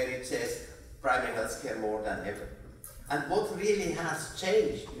 where it says primary healthcare more than ever. And what really has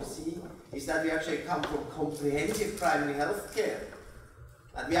changed, you see, is that we actually come from comprehensive primary healthcare.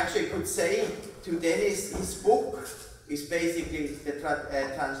 And we actually could say to Denis, his book is basically the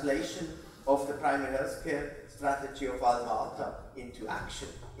translation of the primary healthcare strategy of Alma-Ata into action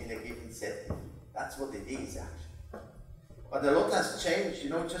in a given setting. That's what it is, actually. But a lot has changed, you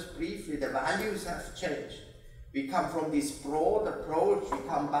know, just briefly, the values have changed. We come from this broad approach, we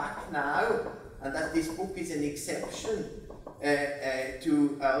come back now, and that this book is an exception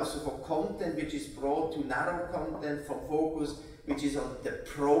to also for content which is broad to narrow content, from focus which is on the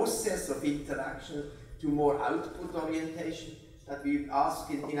process of interaction to more output orientation that we ask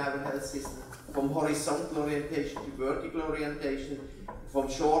in our health system, from horizontal orientation to vertical orientation, from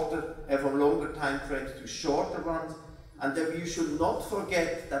longer time frames to shorter ones. And then you should not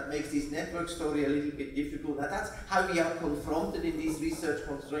forget, that makes this network story a little bit difficult, that that's how we are confronted in these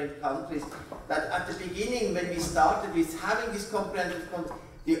research-constrained countries, that at the beginning, when we started with having this comprehensive concept,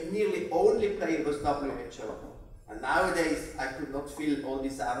 the nearly only player was WHO. And nowadays, I could not fill all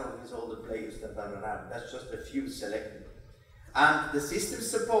these arrows with all the players that are around. That's just a few selected. And the system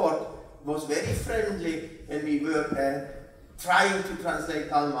support was very friendly when we were trying to translate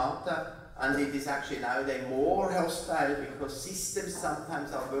Almata, and it is actually nowadays more hostile because systems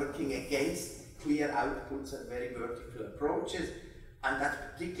sometimes are working against clear outputs and very vertical approaches, and that's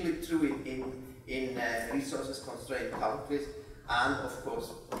particularly true in resources constrained countries. And of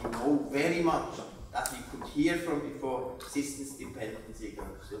course, we know very much that we could hear from before systems dependency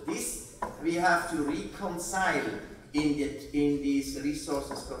goes. So this we have to reconcile in these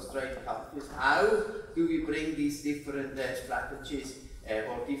resources constrained countries. How do we bring these different strategies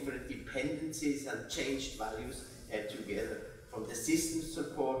or different dependencies and changed values together, from the system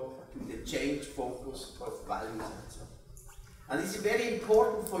support to the change focus of values and so on. And this is very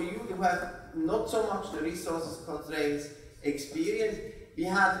important for you to have not so much the resources constraints experience. We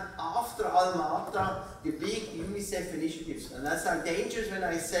had, after Almata, the big UNICEF initiatives, and that's dangerous when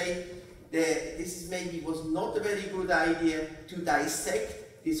I say this was not a very good idea to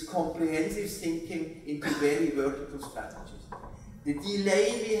dissect this comprehensive thinking into very vertical strategies. The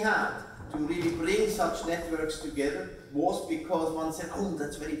delay we had to really bring such networks together was because one said, oh,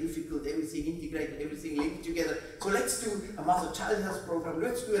 that's very difficult, everything integrated, everything linked together. So let's do a mother-child health program,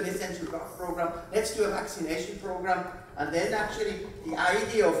 let's do an essential drug program, let's do a vaccination program. And then actually the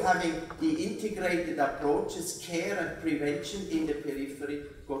idea of having the integrated approaches, care and prevention in the periphery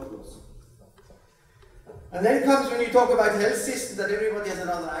got lost. And then comes when you talk about health systems, that everybody has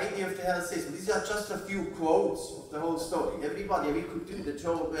another idea of the health system. These are just a few quotes of the whole story. Everybody, we could do the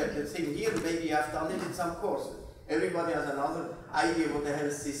job, the thing here, maybe you have done it in some courses. Everybody has another idea what the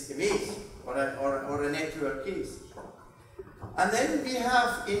health system is, or a network is. And then we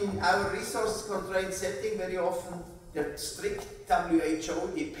have in our resource constrained setting very often the strict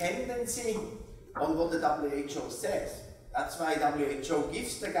WHO dependency on what the WHO says. That's why WHO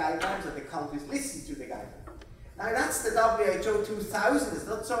gives the guidelines and the countries listen to the guidelines. Now that's the WHO 2000, it's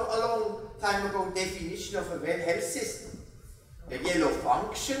not so a long time ago, definition of a health system. The yellow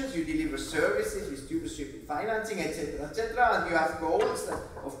functions, you deliver services with stewardship and financing, etc., etc., and you have goals, that,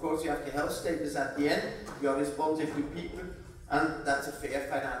 of course you have the health status at the end, you are responsive to people, and that's a fair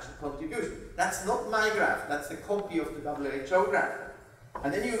financial contribution. That's not my graph, that's a copy of the WHO graph.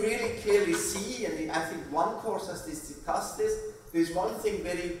 And then you really clearly see, and I think one course has discussed this, there's one thing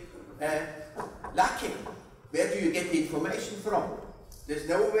very lacking. Where do you get the information from? There's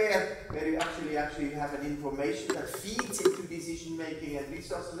nowhere where you actually have an information that feeds into decision making and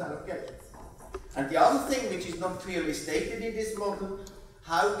resources allocation. And the other thing which is not clearly stated in this model,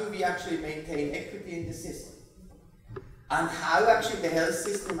 how do we actually maintain equity in the system? And how actually the health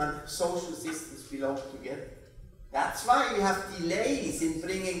system and social systems belong together. That's why you have delays in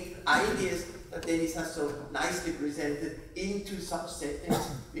bringing ideas that Denis has so nicely presented into such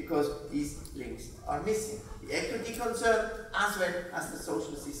settings, because these links are missing. The equity concern as well as the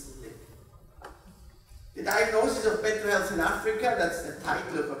social system link. The diagnosis of better health in Africa, that's the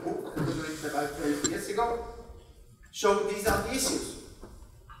title of a book that was written about 12 years ago, showed these are the issues.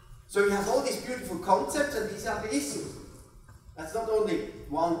 So you have all these beautiful concepts and these are the issues. That's not only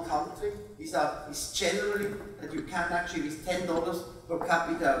one country, it's generally that you can actually, with $10 per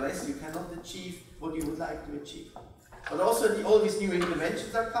capita or less, you cannot achieve what you would like to achieve. But also all these new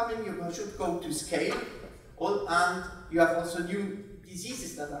interventions are coming, you should go to scale, and you have also new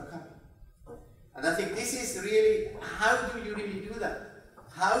diseases that are coming. And I think this is really, how do you really do that?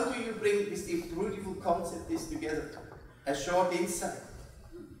 How do you bring this beautiful concept together? A short insight.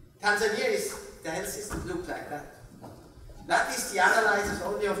 Tanzania the health system look like that. That is the analysis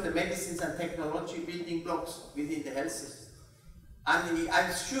only of the medicines and technology building blocks within the health system. And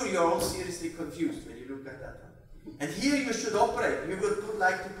I'm sure you're all seriously confused when you look at that one. And here you should operate. You would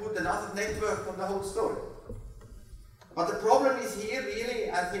like to put another network on the whole story. But the problem is here,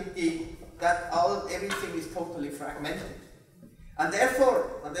 really, I think everything is totally fragmented. And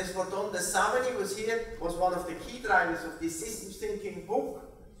therefore, Don de Savany was here, was one of the key drivers of this systems thinking book.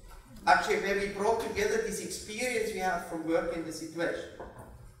 Actually, where we brought together this experience we have from work in the situation.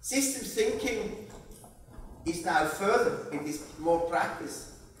 Systems thinking is now further, it is more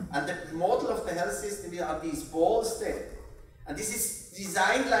practice. And the model of the health system are these balls there. And this is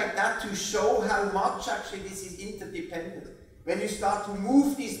designed like that to show how much actually this is interdependent. When you start to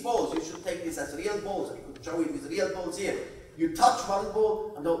move these balls, you should take this as real balls. You could show it with real balls here. You touch one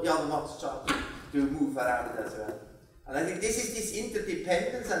ball and the other ones start to move around as well. And I think this is this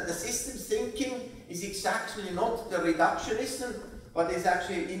interdependence, and the systems thinking is exactly not the reductionism, but is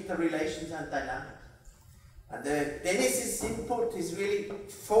actually interrelations and dynamics. And Denis's input is really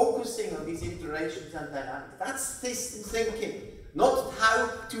focusing on these interactions and dynamics. That's system thinking, not how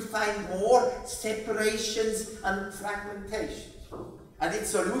to find more separations and fragmentation. And it's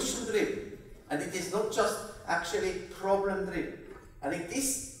solution driven. And it is not just actually problem driven. I think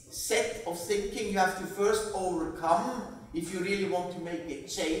this set of thinking you have to first overcome if you really want to make a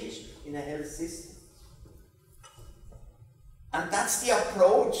change in a health system. And that's the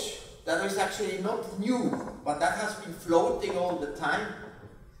approach that is actually not new, but that has been floating all the time.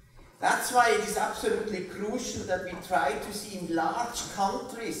 That's why it is absolutely crucial that we try to see in large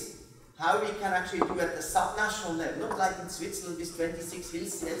countries how we can actually do at the subnational level, not like in Switzerland with 26 health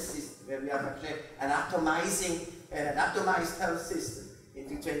systems, where we have actually an atomized health system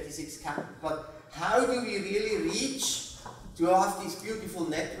into 26 capitals. But how do we really reach to have these beautiful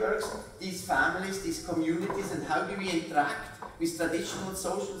networks, these families, these communities, and how do we interact with traditional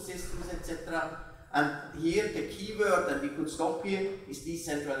social systems, etc. And here the key word, and we could stop here, is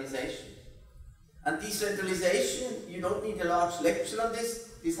decentralization. And decentralization, you don't need a large lecture on this.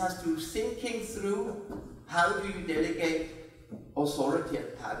 This has to do thinking through how do you delegate authority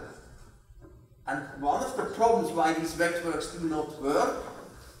and power. And one of the problems why these networks do not work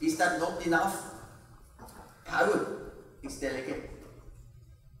is that not enough power is delegated.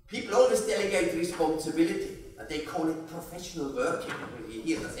 People always delegate responsibility. And they call it professional working. You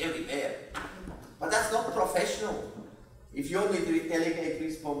hear that everywhere. But that's not professional if you only delegate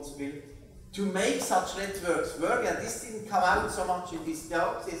responsibility. To make such networks work, and this didn't come out so much in these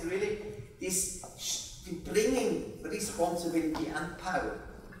talks, is really this bringing responsibility and power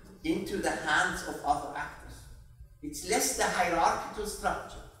into the hands of other actors. It's less the hierarchical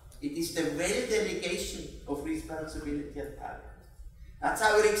structure. It is the well-delegation of responsibility and power. That's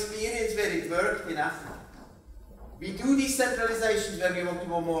our experience where it worked in Africa. We do decentralization where we want to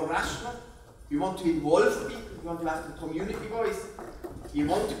go more rational, we want to involve people, we want to have the community voice, we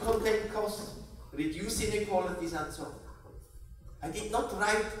want to contain costs, reduce inequalities and so on. I did not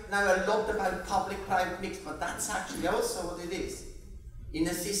write now a lot about public-private mix, but that's actually also what it is. In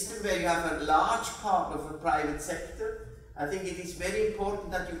a system where you have a large part of a private sector, I think it is very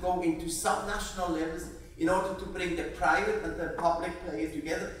important that you go into subnational levels in order to bring the private and the public player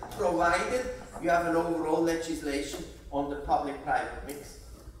together, provided you have an overall legislation on the public-private mix.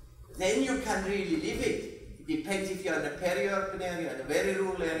 Then you can really live it. It depends if you're in a peri-urban area, in a very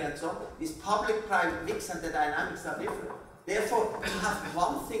rural area and so on. This public-private mix and the dynamics are different. Therefore, to have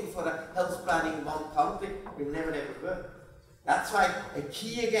one thing for a health planning in one country will never ever work. That's why a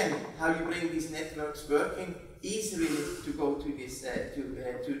key again, how you bring these networks working, is really to go to this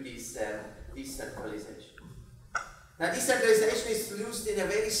decentralization. Now, decentralization is used in a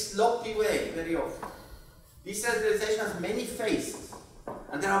very sloppy way, very often. Decentralization has many phases,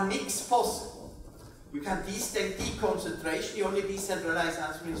 and there are mixes possible. You can deconcentration, you only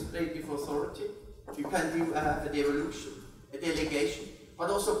decentralize administrative authority. You can do a devolution, a delegation,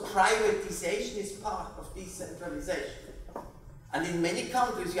 but also privatization is part of decentralization. And in many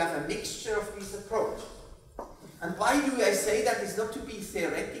countries, you have a mixture of these approaches. And why do I say that? It's not to be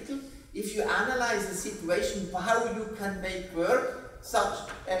theoretical. If you analyze the situation, how you can make work such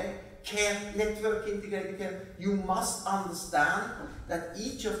a care network, integrated care, you must understand that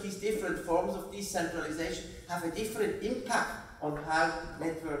each of these different forms of decentralization have a different impact on how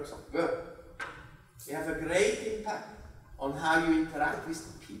networks work. They have a great impact on how you interact with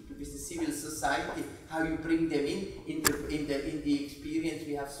the people, with the civil society, how you bring them in the experience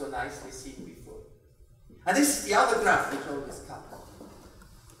we have so nicely seen before. And this is the other graph which always comes.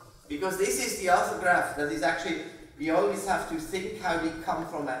 Because this is the other graph that is actually, we always have to think how we come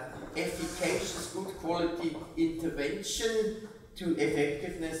from an efficacious, good quality intervention to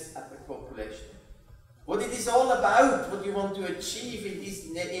effectiveness at the population. What it is all about, what you want to achieve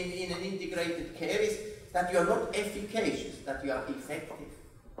in an integrated care is that you are not efficacious, that you are effective.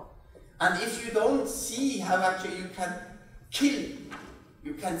 And if you don't see how actually you can kill,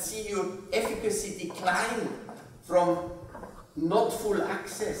 you can see your efficacy decline from not full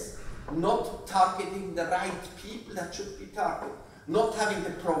access, not targeting the right people that should be targeted, not having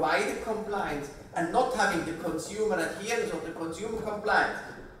the provider compliance, and not having the consumer adherence or the consumer compliance.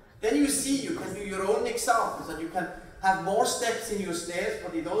 Then you see, you can do your own examples and you can have more steps in your stairs,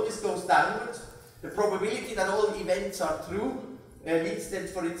 but it always goes downwards. The probability that all events are true leads then,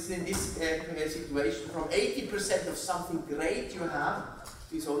 for instance, in this situation, from 80% of something great you have,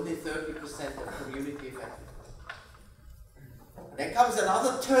 is only 30% of community effectiveness. Then comes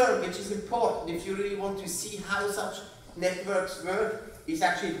another term which is important if you really want to see how such networks work, is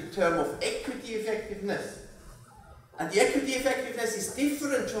actually the term of equity effectiveness. And the equity effectiveness is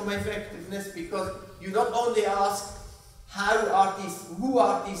different from effectiveness because you not only ask who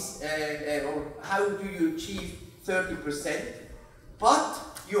are these, or how do you achieve 30%, but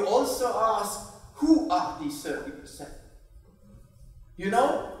you also ask who are these 30%. You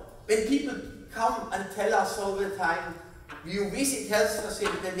know, when people come and tell us all the time, you visit health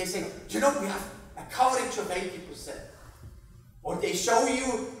facilities and they say, you know, we have a coverage of 80%. Or they show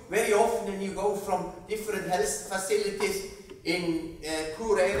you very often when you go from different health facilities in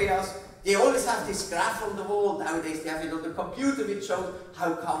poor areas, they always have this graph on the wall. Nowadays they have it on the computer which shows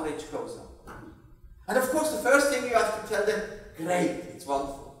how coverage goes up. And of course the first thing you have to tell them, great, it's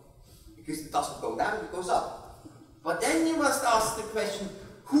wonderful. Because it doesn't go down, it goes up. But then you must ask the question,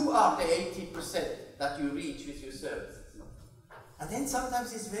 who are the 80% that you reach with your services? And then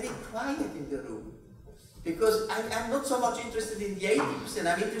sometimes it's very quiet in the room. Because I'm not so much interested in the 80%,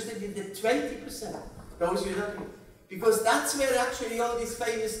 I'm interested in the 20%, those you know. Because that's where actually all these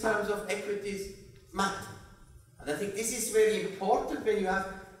famous terms of equities matter. And I think this is very important when you have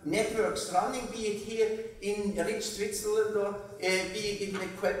networks running, be it here in rich Switzerland or be it in the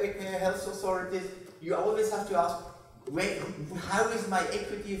Quebec health authorities. You always have to ask, how is my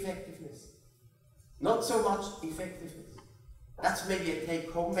equity effectiveness? Not so much effectiveness. That's maybe a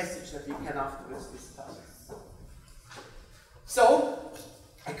take-home message that we can afterwards discuss. So,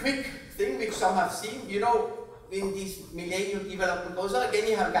 a quick thing which some have seen, you know, in these Millennium Development Goals, again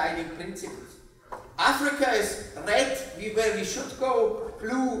you have guiding principles. Africa is red, where we should go,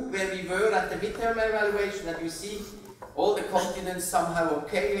 blue, where we were at the midterm evaluation, and you see all the continents somehow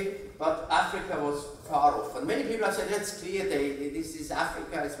okay, but Africa was far off. And many people have said, that's clear, this is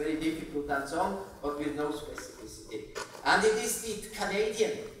Africa, it's very difficult and so on, but with no specificity. And it is the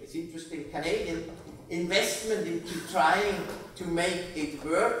Canadian, it's interesting, Canadian investment into trying to make it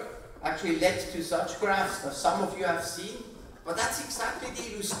work actually led to such graphs as some of you have seen. But that's exactly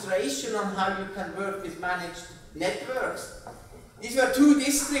the illustration on how you can work with managed networks. These were two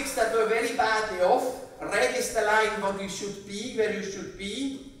districts that were very badly off. Red is the line what you should be, where you should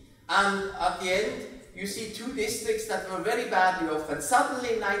be. And at the end, you see two districts that were very badly off. And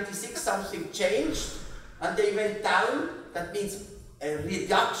suddenly in '96 something changed and they went down. That means a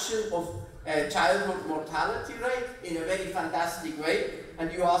reduction of childhood mortality rate in a very fantastic way.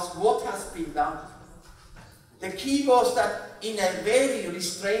 And you ask, what has been done? The key was that in a very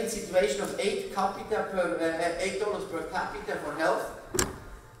restrained situation of $8 per capita for health,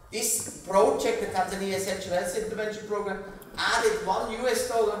 this project, the Tanzania Essential Health Intervention Program, added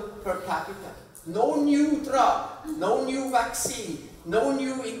 $1 per capita. No new drug, no new vaccine, no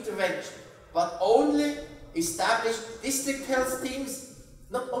new intervention, but only established district health teams,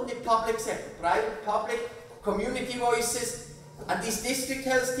 not only public sector, private, public, community voices, and these district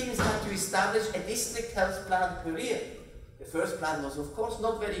health teams had to establish a district health plan per year. The first plan was of course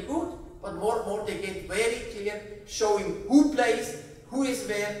not very good, but more they get very clear, showing who plays, who is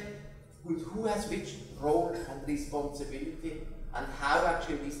where, with who has which role and responsibility, and how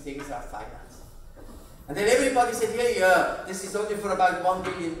actually these things are financed. And then everybody said, yeah, this is only for about 1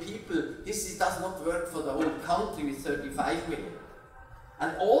 billion people, this does not work for the whole country with 35 million.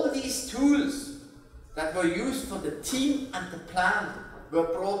 And all these tools that were used for the team and the plan were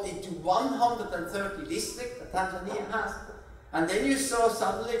brought into 130 districts that Tanzania has. And then you saw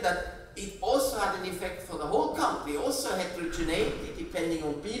suddenly that it also had an effect for the whole country, also heterogeneity depending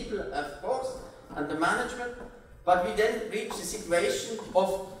on people, of course, and the management. But we then reached a situation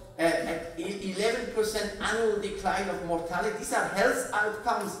of an 11% annual decline of mortality. These are health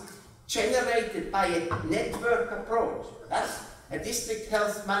outcomes generated by a network approach. That's a district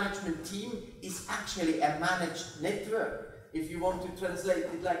health management team is actually a managed network, if you want to translate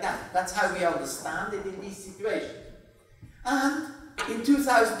it like that. That's how we understand it in these situations. And in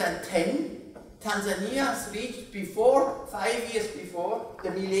 2010, Tanzania has reached 5 years before,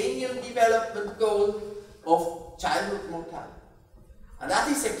 the Millennium Development Goal of childhood mortality. And that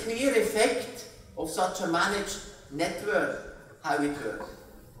is a clear effect of such a managed network, how it works.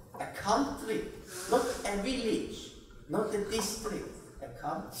 A country, not a village, not a district, a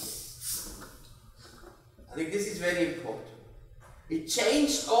country. I think this is very important. It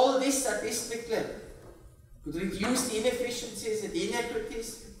changed all this at district level. We could reduce the inefficiencies and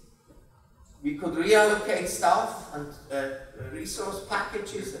inequities. We could reallocate staff and resource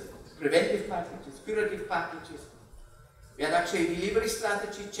packages, preventive packages, curative packages. We had actually delivery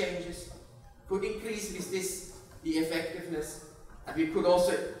strategy changes, could increase with this the effectiveness, and we could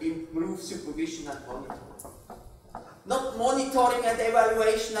also improve supervision and monitoring. Not monitoring and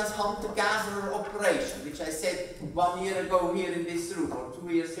evaluation as hunter-gatherer operation, which I said 1 year ago here in this room, or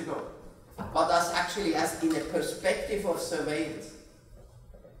 2 years ago, but as in a perspective of surveillance.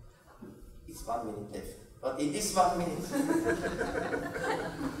 It's It's 1 minute left. But in this 1 minute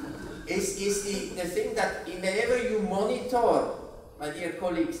is the thing that whenever you monitor, my dear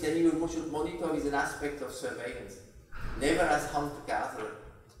colleagues, then you should monitor with an aspect of surveillance. Never as hunter-gatherer,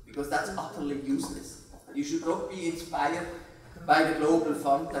 because that's utterly useless. And you should not be inspired by the global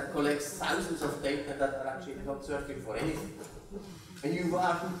fund that collects thousands of data that are actually not serving for anything. When you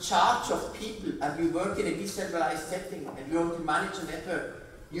are in charge of people and you work in a decentralized setting and you want to manage a network,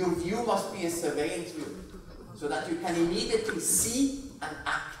 your view must be a surveillance view, so that you can immediately see and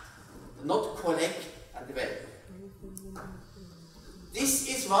act, not collect and develop. This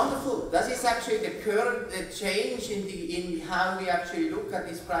is wonderful. That is actually the current change in how we actually look at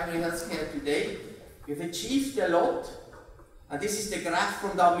this primary health care today. We've achieved a lot, and this is the graph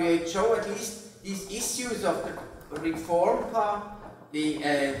from WHO. At least these issues of the reform part, the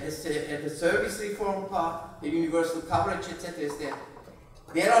service reform part, the universal coverage, etc. is there.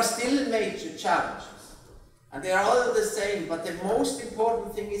 There are still major challenges, and they are all the same. But the most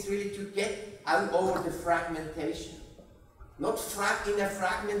important thing is really to get out over the fragmentation. Not in a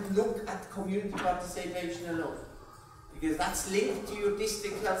fragment look at community participation alone, because that's linked to your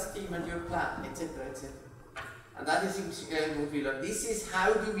district health team and your plan, etc., etc. And that is what we learn. This is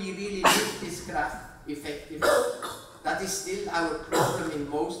how do we really lift this graph effectively. That is still our problem in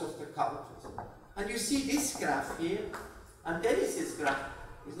most of the countries. And you see this graph here, and Denis's graph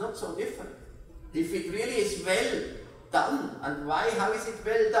is not so different. If it really is well done, and why, how is it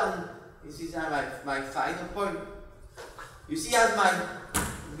well done? This is my final point. You see, as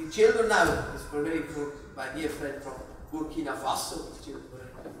the children now, it's for my dear friend from Burkina Faso, the children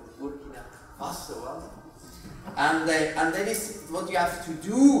from Burkina Faso, and that is what you have to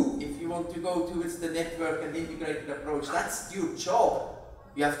do if you want to go towards the network and integrated approach. That's your job.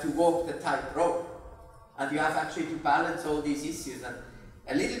 You have to walk the tightrope, and you have actually to balance all these issues. And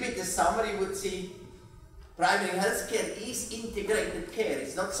a little bit the summary would see, primary health care is integrated care.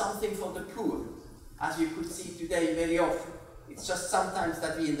 It's not something for the poor, as you could see today very often. It's just sometimes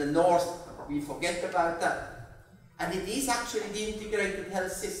that we in the north, we forget about that. And it is actually the integrated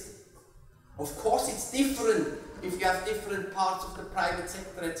health system. Of course it's different if you have different parts of the private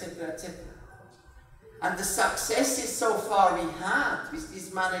sector, etc., etc. And the successes so far we had with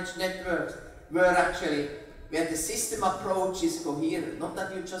these managed networks were actually where the system approach is coherent. Not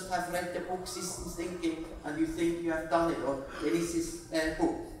that you just have read the book Systems Thinking and you think you have done it, or Denis's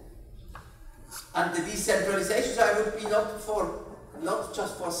book. And the decentralization, so I would be not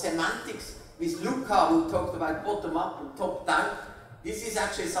just for semantics, with Luca who talked about bottom up and top down. This is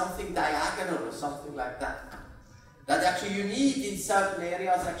actually something diagonal or something like that. That actually you need in certain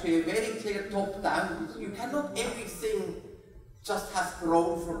areas actually a very clear top down. You cannot everything just have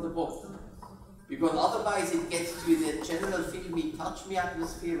grown from the bottom. Because otherwise it gets to the general feel me, touch me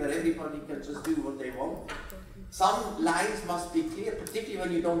atmosphere where everybody can just do what they want. Some lines must be clear, particularly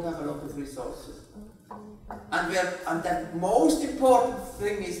when you don't have a lot of resources. And the most important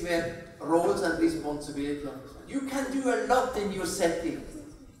thing is where roles and responsibility are. You can do a lot in your setting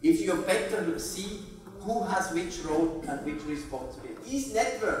if you better see who has which role and which responsibility. These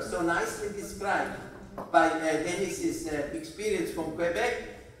networks, so nicely described by Denis's experience from Quebec,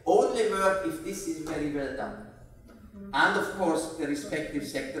 only work if this is very well done. And of course, the respective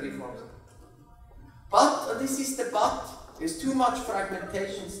sector reforms. But, and this is the but, there's too much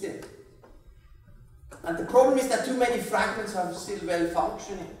fragmentation still. And the problem is that too many fragments are still well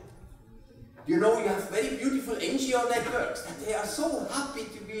functioning. You know, you have very beautiful NGO networks, and they are so happy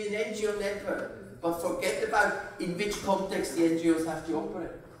to be an NGO network, but forget about in which context the NGOs have to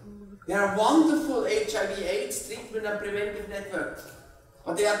operate. There are wonderful HIV/AIDS treatment and preventive networks,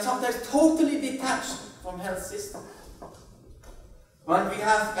 but they are sometimes totally detached from health systems. And we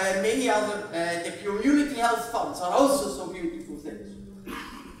have many other, the community health funds are also so beautiful things.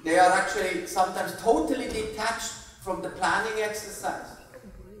 They are actually sometimes totally detached from the planning exercise.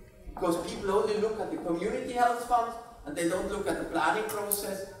 Because people only look at the community health funds and they don't look at the planning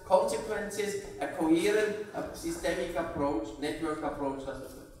process, consequences, a coherent, systemic approach, network approach.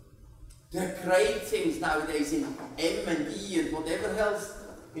 There are great things nowadays in M&E and whatever health,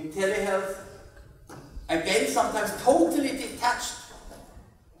 in telehealth. Again, sometimes totally detached.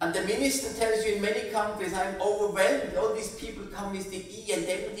 And the minister tells you in many countries, I'm overwhelmed. All these people come with the E and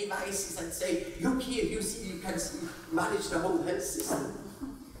M devices and say, look here, you see, you can manage the whole health system.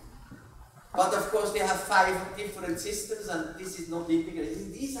 But of course, they have 5 different systems, and this is not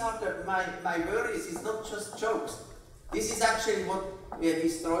integrated. These are my worries. It's not just jokes. This is actually what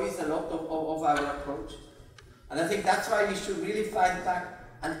destroys a lot of our approach. And I think that's why we should really fight back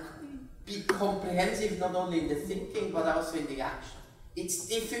and be comprehensive, not only in the thinking, but also in the action. It's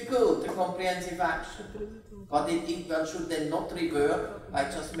difficult, the comprehensive action, but one should then not revert by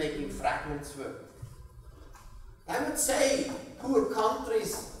just making fragments work. I would say poor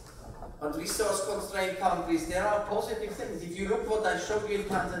countries and resource-constrained countries, there are positive things. If you look what I showed you in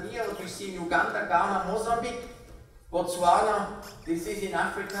Tanzania, what we see in Uganda, Ghana, Mozambique, Botswana, this is in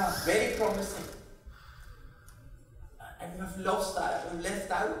Africa, very promising. And we've lost out and left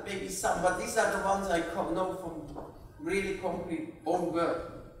out maybe some, but these are the ones I know from really concrete own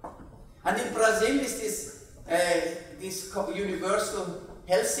work. And in Brazil is this universal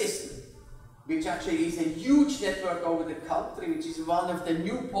health system, which actually is a huge network over the country, which is one of the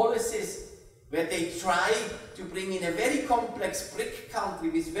new policies where they try to bring in a very complex BRIC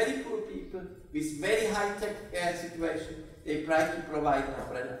country with very poor people, with very high-tech situation, they try to provide an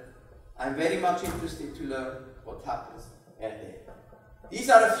umbrella. I'm very much interested to learn what happens there. These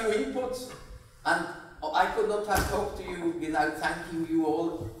are a few inputs, and I could not have talked to you without thanking you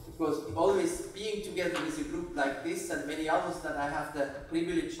all, because always being together with a group like this and many others that I have the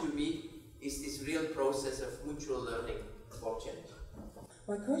privilege to meet is this real process of mutual learning for change.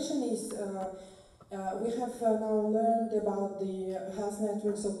 My question is, we have now learned about the health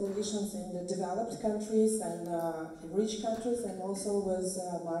networks operations in the developed countries and rich countries, and also with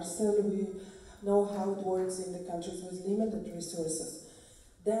Marcel, we know how it works in the countries with limited resources.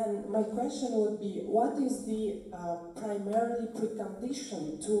 Then my question would be, what is the primarily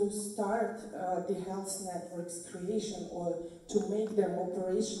precondition to start the health networks creation or to make them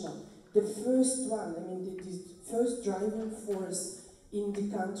operational? The first one, I mean, the first driving force in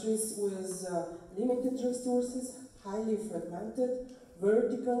the countries with limited resources, highly fragmented,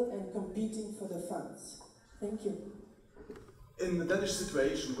 vertical, and competing for the funds. Thank you. In the Danish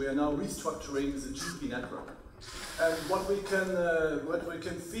situation, we are now restructuring the GP network. And what we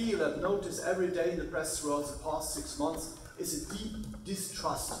can feel and notice every day in the press throughout the past 6 months is a deep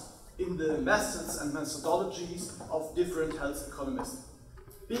distrust in the methods and methodologies of different health economists.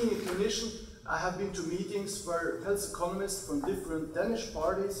 Being a clinician, I have been to meetings where health economists from different Danish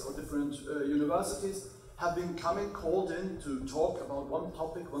parties or different universities have been called in to talk about one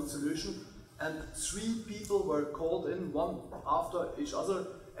topic, one solution, and 3 people were called in, one after each other,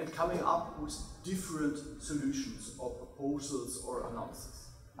 and coming up with different solutions or proposals or analysis.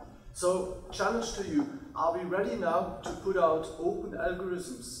 So, challenge to you, are we ready now to put out open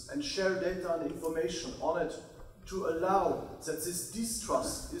algorithms and share data and information on it to allow that this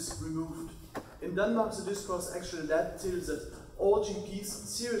distrust is removed? In Denmark, the distrust actually led till that all GPs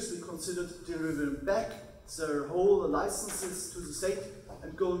seriously considered delivering back their whole licenses to the state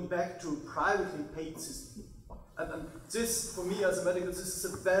and going back to a privately paid system. And this, for me as a medical, this is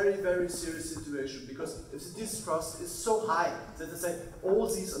a very, very serious situation, because if the distrust is so high that they say all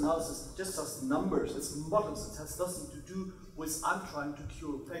these analyses just numbers, it's models, it has nothing to do with I'm trying to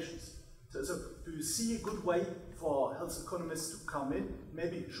cure patients. So do you see a good way for health economists to come in?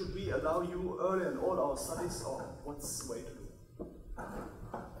 Maybe should we allow you early in all our studies, or what's the way to do?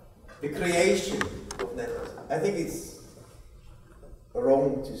 The creation of networks. I think it's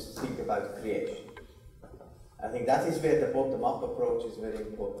wrong to think about creation. I think that is where the bottom-up approach is very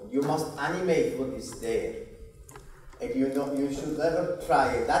important. You must animate what is there. And you should never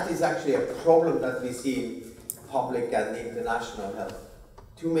try it. That is actually a problem that we see in public and international health.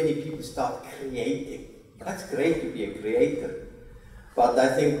 Too many people start creating. That's great to be a creator. But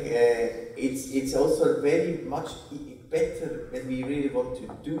I think it's also very much better when we really want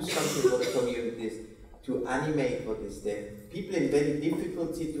to do something for the communities to animate what is there. People in very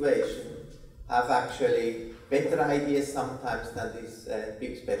difficult situations have actually better ideas sometimes than these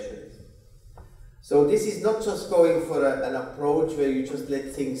big specialists. So this is not just going for an approach where you just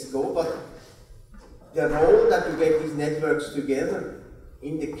let things go, but the role that you get these networks together.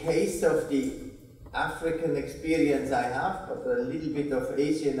 In the case of the African experience I have, but a little bit of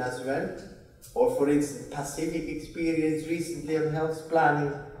Asian as well, or for instance Pacific experience recently on health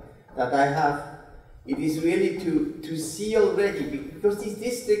planning that I have, it is really to see already, because these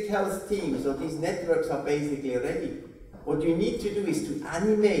district health teams or these networks are basically ready. What you need to do is to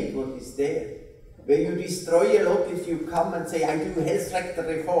animate what is there. Where you destroy a lot if you come and say, I do health sector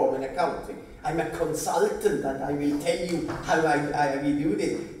reform in a country. I'm a consultant and I will tell you how I will do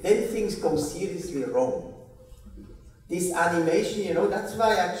this. Then things go seriously wrong. This animation, that's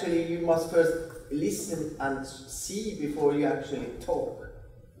why actually you must first listen and see before you actually talk.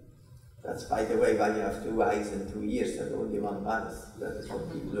 That's, by the way, why you have 2 eyes and 2 ears and only 1 mouth. That is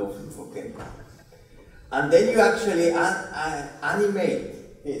what people often forget. And then you actually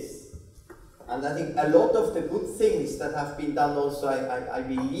animate this. And I think a lot of the good things that have been done also, I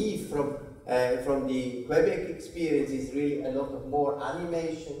believe, from from the Quebec experience is really a lot of more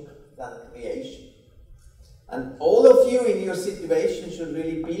animation than creation. And all of you in your situation should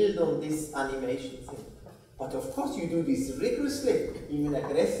really build on this animation thing. But of course you do this rigorously, even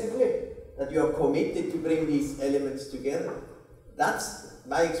aggressively, that you are committed to bring these elements together. That's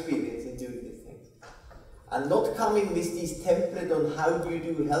my experience in doing these things. And not coming with this template on how do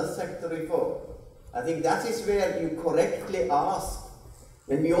you do health sector reform. I think that is where you correctly ask.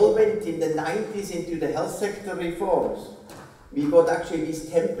 When we all went in the 90s into the health sector reforms, we got actually these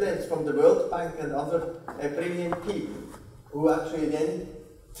templates from the World Bank and other brilliant people who actually then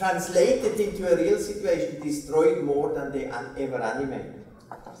translated into a real situation, destroyed more than they ever animated.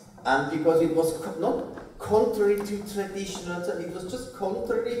 And because it was not contrary to traditional, it was just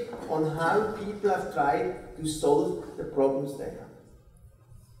contrary on how people have tried to solve the problems they have.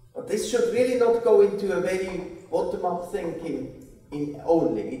 But this should really not go into a very bottom-up thinking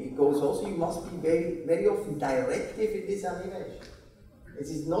only. It goes also, you must be very, very often directive in this animation. This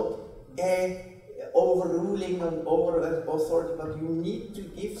is not overruling and over authority, but you need to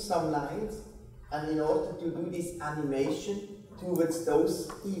give some lines, and in order to do this animation towards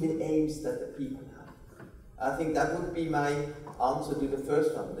those even aims that the people have. I think that would be my answer to the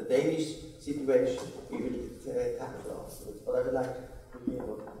first one. The Danish situation we will tackle afterwards. But I would like to hear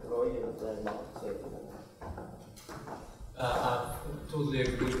what Roy and Mark say to that. I totally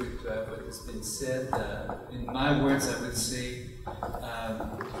agree with what has been said. In my words, I would say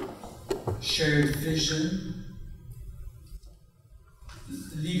shared vision,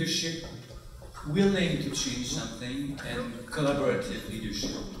 leadership willing to change something, and collaborative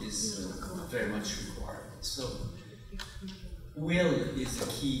leadership is very much required. So, will is a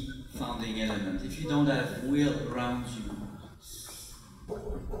key founding element. If you don't have will around you,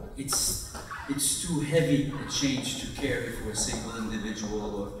 it's too heavy a change to carry for a single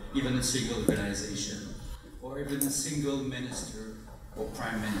individual or even a single organization or even a single minister or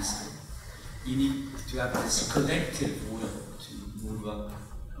prime minister. You need to have this collective will to move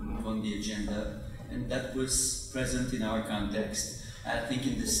on the agenda, and that was present in our context. I think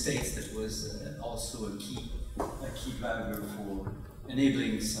in the States that was also a key driver for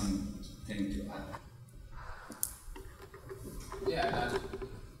enabling something to happen. Yeah,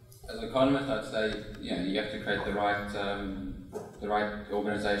 as an economist, I'd say you have to create the right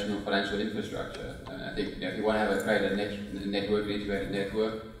organizational financial infrastructure. And I think if you want to create a network, an integrated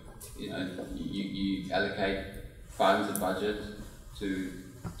network, you allocate funds and budget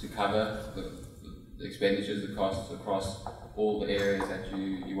to cover the expenditures, the costs across all the areas that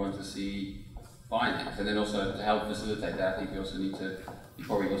you want to see financed, and then also to help facilitate that, I think you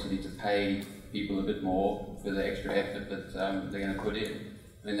probably also need to pay people a bit more for the extra effort that they're going to put in.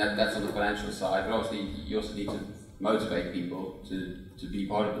 I mean that's on the financial side, but obviously you also need to motivate people to be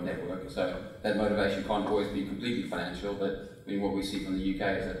part of the network. So that motivation can't always be completely financial, but I mean what we see from the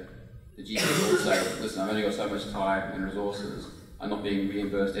UK is that the GP will say, listen, I've only got so much time and resources, I'm not being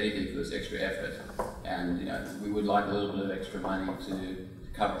reimbursed anything for this extra effort, and we would like a little bit of extra money to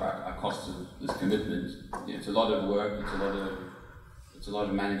cover our costs of this commitment. It's a lot of work, it's a lot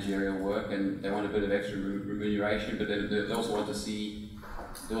of managerial work, and they want a bit of extra remuneration, but they also want to see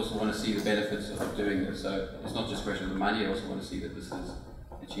the benefits of doing this. So it's not just a question of the money; they also want to see that this is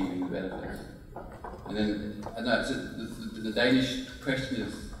achieving the benefits. And then the Danish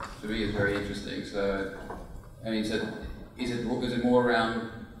question for me is very interesting. So I mean, is it more around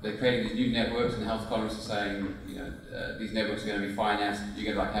they're creating these new networks, and health economists are saying, these networks are going to be financed,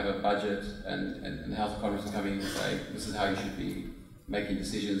 you're going to have a budget, and health economists are coming in and say, this is how you should be making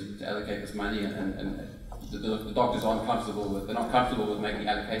decisions to allocate this money, and the doctors aren't comfortable with, they're not comfortable with making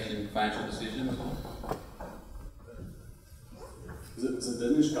allocation financial decisions? The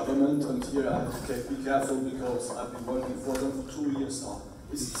Danish government, and here I have to be careful because I've been working for them for 2 years now,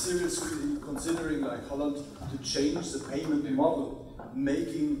 is seriously considering, like Holland, to change the payment model,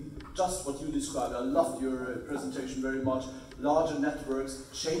 making just what you described. I loved your presentation very much. Larger networks,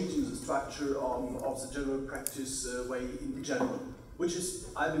 changing the structure of the general practice way in general, which is,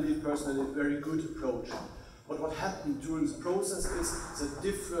 I believe personally, a very good approach. But what happened during the process is that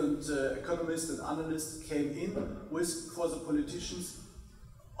different economists and analysts came in with, for the politicians,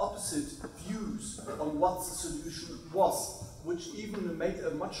 opposite views on what the solution was, which even made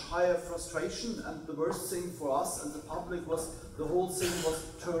a much higher frustration. And the worst thing for us and the public was the whole thing was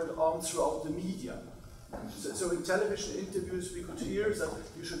turned on throughout the media. So in television interviews we could hear that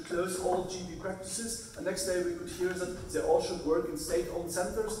you should close all GP practices, and next day we could hear that they all should work in state-owned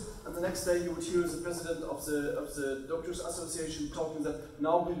centers, and the next day you would hear the president of the Doctors Association talking that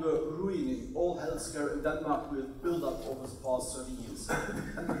now we were ruining all healthcare in Denmark with build-up over the past 30 years.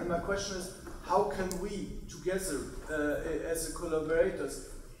 And my question is, how can we together as collaborators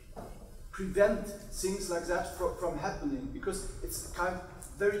prevent things like that from happening? Because it's kind of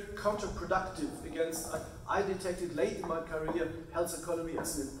very counterproductive against, I detected late in my career health economy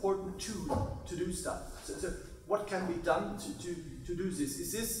as an important tool to do stuff. So what can be done to do this?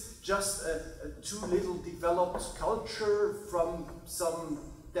 Is this just a too little developed culture from some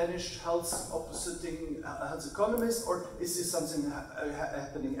Danish health oppositing health economists, or is this something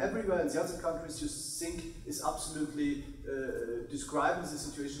happening everywhere in the other countries you think is absolutely describing the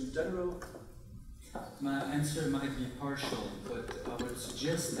situation in general? My answer might be partial, but I would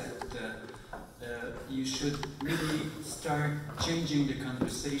suggest that you should really start changing the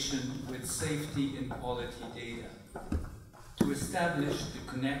conversation with safety and quality data to establish the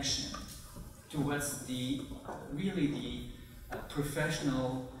connection to what's really the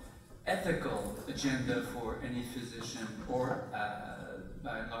professional, ethical agenda for any physician or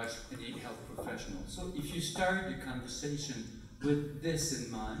by and large any health professional. So if you start the conversation with this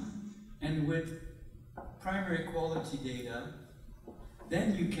in mind and with primary quality data,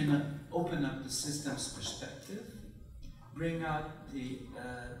 then you can open up the system's perspective, bring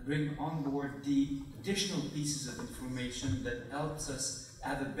on board the additional pieces of information that helps us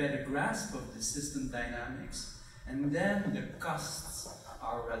have a better grasp of the system dynamics, and then the costs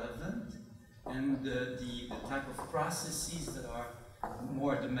are relevant, and the type of processes that are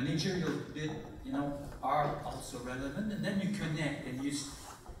more the managerial bit, are also relevant, and then you connect and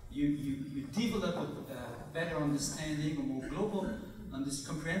you develop a better understanding, a more global,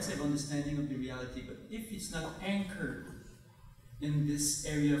 comprehensive understanding of the reality. But if it's not anchored in this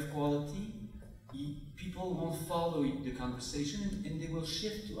area of quality, people won't follow the conversation, and they will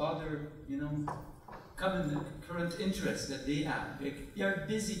shift to other, current interests that they have. They are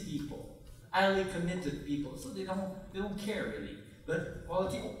busy people, highly committed people, so they don't care really. But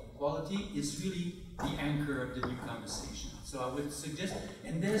quality is really the anchor of the new conversation. So I would suggest,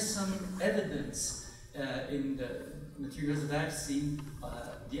 and there's some evidence in the materials that I've seen.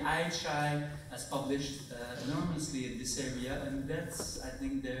 The IHI has published enormously in this area, and that's, I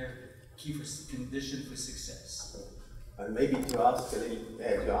think, their key condition for success. And maybe to ask a little,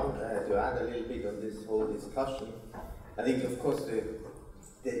 to add a little bit on this whole discussion, I think, of course,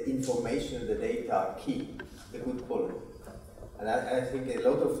 the information and the data are key, the good quality. And I think a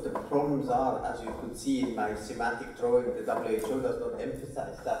lot of the problems are, as you could see in my semantic drawing, the WHO does not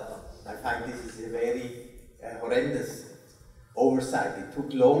emphasize that. I find this is a very horrendous oversight. It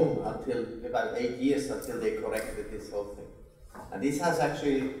took long, until about 8 years, until they corrected this whole thing. And this has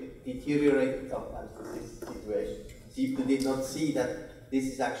actually deteriorated sometimes in this situation. People did not see that this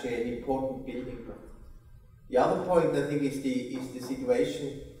is actually an important building block. The other point, I think, is the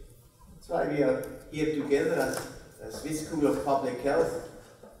situation. That's why we are here together as a Swiss School of Public Health.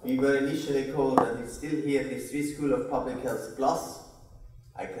 We were initially called, and it's still here, the Swiss School of Public Health Plus.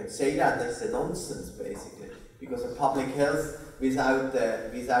 I can say that's a nonsense, basically, because a public health without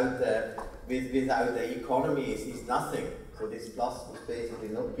the economy is nothing. So this plus would basically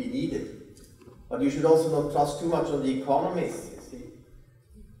not be needed. But you should also not trust too much on the economists. You see,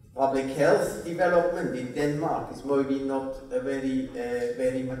 public health development in Denmark is maybe not a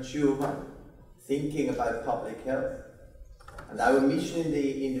very mature one, thinking about public health. And our mission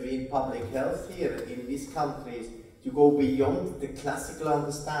in public health here in this country is to go beyond the classical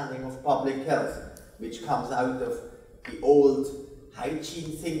understanding of public health, which comes out of the old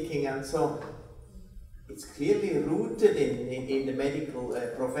hygiene thinking and so on. It's clearly rooted in the medical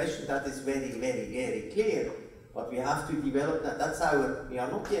profession. That is very, very, very clear. But we have to develop that. We are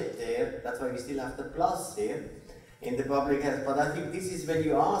not yet there. That's why we still have the plus here in the public health. But I think this is when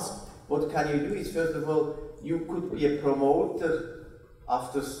you ask, what can you do? Is first of all, you could be a promoter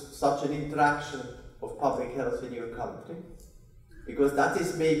after such an interaction of public health in your country, because that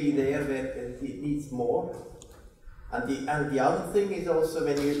is maybe there where it needs more. And the other thing is also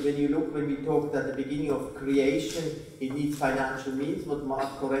when we talked at the beginning of creation, it needs financial means. What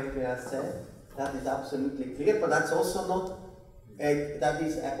Mark correctly has said, that is absolutely clear. But that's also not. That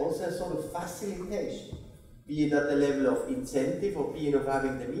is also a sort of facilitation, be it at the level of incentive or be it of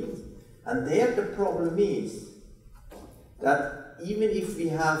having the means. And there the problem is that even if we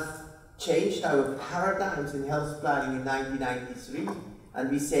have changed our paradigms in health planning in 1993,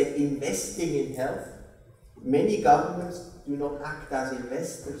 and we said investing in health, many governments do not act as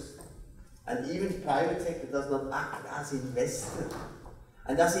investors. And even private sector does not act as investor.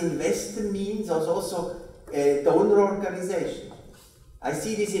 And as investor means also a donor organization. I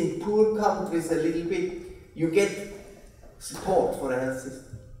see this in poor countries a little bit. You get support for a health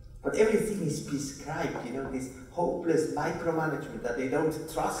system, but everything is prescribed, you know, this hopeless micromanagement that they don't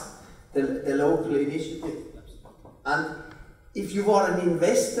trust the local initiative. And if you are an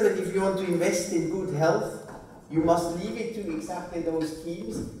investor and if you want to invest in good health, you must leave it to exactly those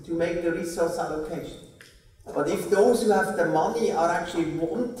teams to make the resource allocation. But if those who have the money are actually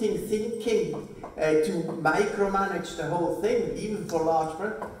thinking to micromanage the whole thing, even for large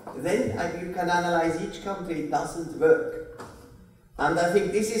firms, then you can analyze each country, it doesn't work. And I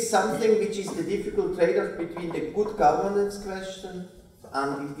think this is something which is the difficult trade-off between the good governance question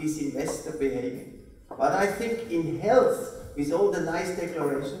and this investor behavior. But I think in health, with all the nice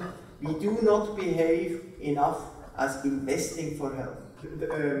declarations, we do not behave enough as investing for health.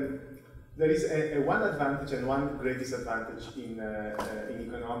 There is one advantage and one great disadvantage in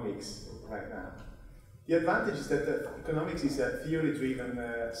economics right now. The advantage is that economics is a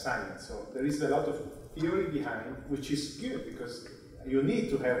theory-driven science, so there is a lot of theory behind, which is good because you need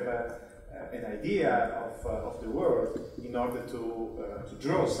to have an idea of the world in order to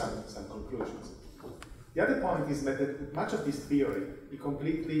draw some conclusions. The other point is that much of this theory is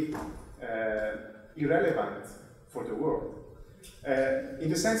completely irrelevant for the world. In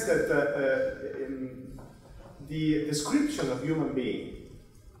the sense that the description of human being,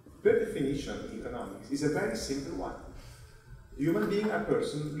 per definition in economics, is a very simple one. Human being are a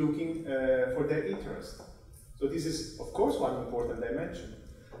person looking for their interest. So this is, of course, one important dimension,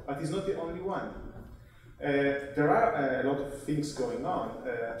 but it's not the only one. There are a lot of things going on,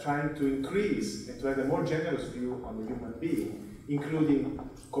 trying to increase and to have a more generous view on the human being, including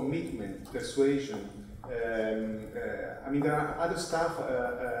commitment, persuasion. I mean, there are other stuff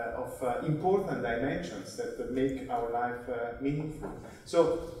of important dimensions that make our life meaningful.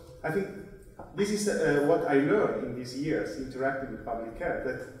 So I think this is what I learned in these years interacting with public health,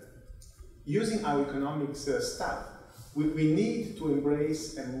 that using our economics stuff, we need to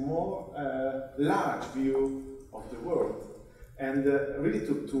embrace a more large view of the world. And really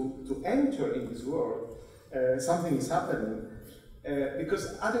to enter in this world, something is happening,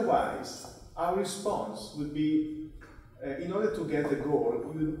 because otherwise our response would be, in order to get a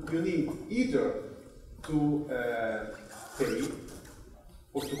goal, you need either to pay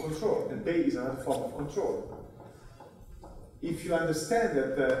or to control, and pay is another form of control. If you understand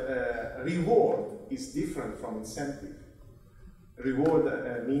that reward is different from incentive,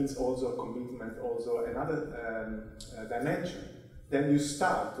 reward means also commitment, also another dimension, then you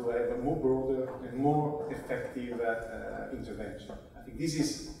start to have a more broader and more effective intervention. I think this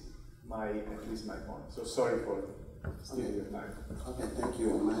is at least my point. So sorry for stealing your time. Okay, thank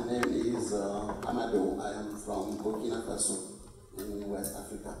you. My name is Amadou. I am from Burkina Faso in West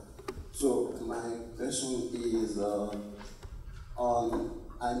Africa. So my question is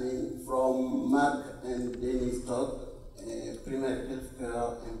from Marc and Denis' talk, primary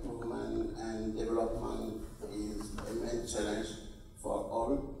healthcare improvement and development is a main challenge for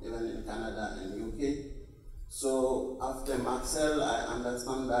all, even in Canada and UK. So after Marcel, I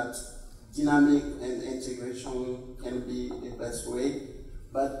understand that dynamic and integration can be the best way,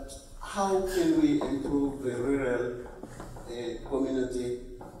 but how can we improve the rural community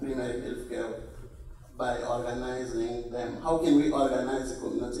primary healthcare by organizing them? How can we organize the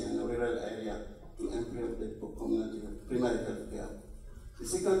community in the rural area to improve the community primary healthcare? The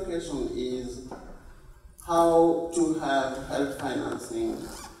second question is how to have health financing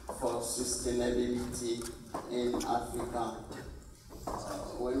for sustainability in Africa.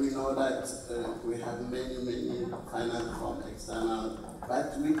 When we know that we have many finance from external,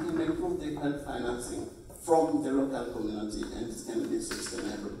 but we can improve the health financing from the local community and it can be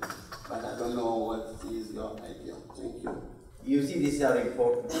sustainable. But I don't know what is your idea. Thank you. You see, these are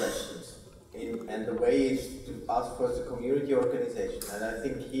important questions. And the way is to ask for the community organization. And I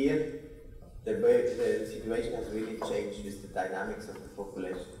think here, the situation has really changed with the dynamics of the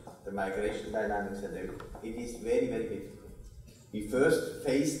population, the migration dynamics and everything. It is very difficult. We first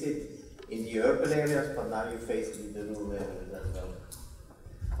faced it in the urban areas, but now you face it in the rural areas as well.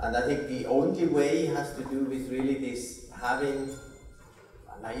 And I think the only way has to do with really this having,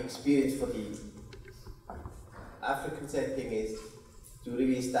 my experience for the African setting is to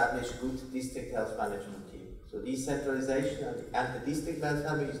really establish good district health management team. So decentralization and the district health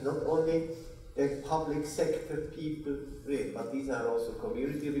management is not only the public sector people, really, but these are also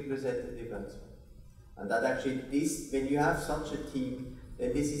community representatives. And that actually, when you have such a team,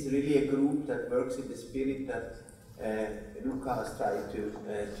 then this is really a group that works in the spirit that Luca has tried to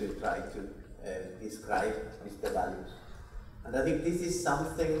describe with the values. And I think this is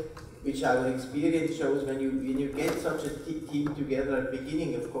something which our experience shows when you get such a team together at the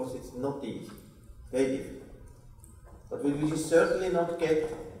beginning. Of course, it's not easy, very difficult. But what we certainly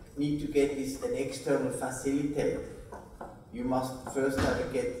need to get is an external facilitator. You must first have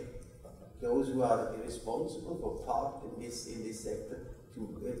to get those who are responsible for part in this sector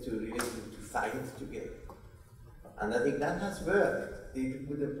to find together. And I think that has worked.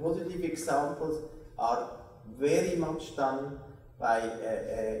 The positive examples are very much done by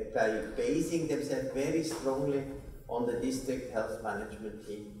basing themselves very strongly on the district health management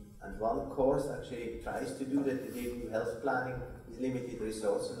team. And one course actually tries to do that. They do health planning with limited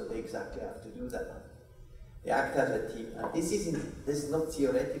resources, and they exactly have to do that. They act as a team. And this is not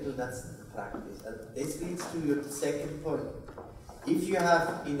theoretical, that's practice. And this leads to your second point. If you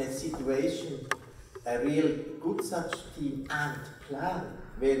have in a situation a real good such team and plan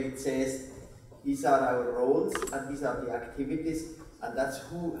where it says these are our roles and these are the activities and that's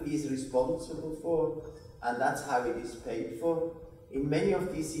who is responsible for and that's how it is paid for. In many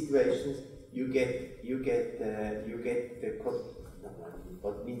of these situations, you get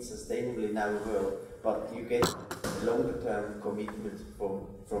what means sustainably in our world, but you get longer-term commitment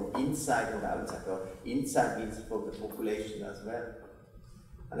from inside and outside. Or inside means from the population as well.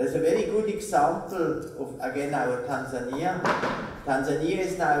 And there's a very good example of, again, our Tanzania. Tanzania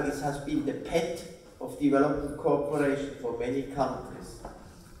is now, it has been the pet of development cooperation for many countries,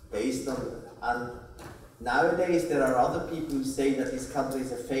 based on, and nowadays there are other people who say that this country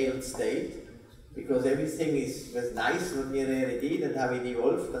is a failed state, because everything was nice what Nyerere did and how it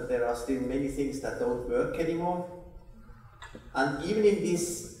evolved, but there are still many things that don't work anymore. And even in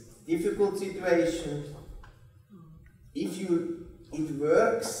this difficult situation, if it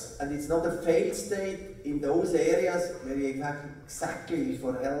works and it's not a failed state in those areas where you have exactly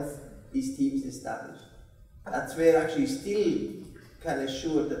for health these teams established. That's where actually still can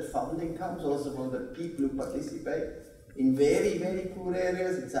assure that funding comes also from the people who participate in very, very poor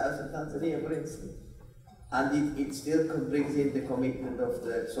areas in southern Tanzania, for instance. And it still brings in the commitment of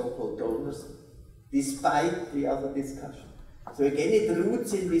the so-called donors, despite the other discussion. So again, it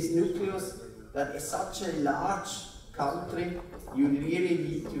roots in this nucleus that is such a large country, you really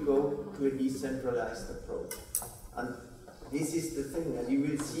need to go to a decentralized approach. And this is the thing, and you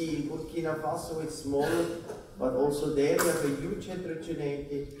will see in Burkina Faso it's smaller, but also there you have a huge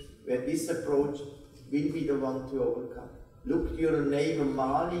heterogeneity where this approach will be the one to overcome. Look to your neighbor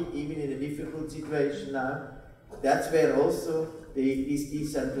Mali, even in a difficult situation now. That's where also this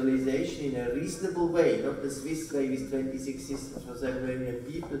decentralization in a reasonable way, not the Swiss way with 26 systems for 7 million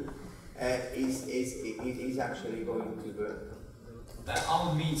people, is actually going to work. By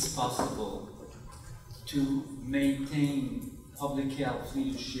all means possible to maintain public health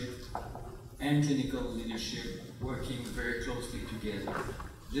leadership and clinical leadership working very closely together.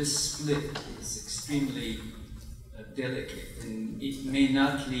 This split is extremely delicate and it may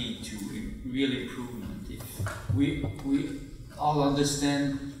not lead to real improvement. If we all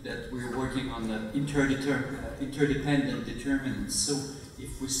understand that we're working on the interdependent determinants, so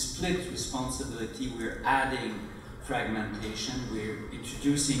if we split responsibility, we're adding fragmentation, we're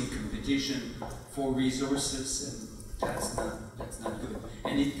introducing competition for resources, and that's not good.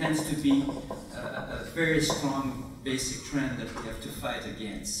 And it tends to be a very strong basic trend that we have to fight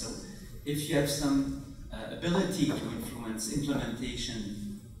against. So if you have some ability to influence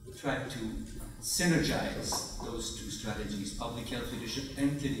implementation, try to synergize those two strategies, public health leadership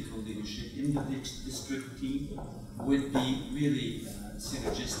and clinical leadership in the district team, would be really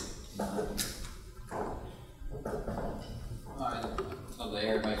synergistic. It's not the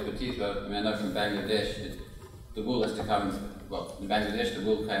area of my expertise, but I know from Bangladesh, the wool has to come, well, in Bangladesh the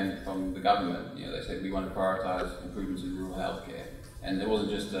wool came from the government. You know, they said we want to prioritise improvements in rural healthcare. And it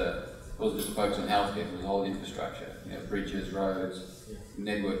wasn't just a focus on healthcare, it was a whole infrastructure, you know, bridges, roads,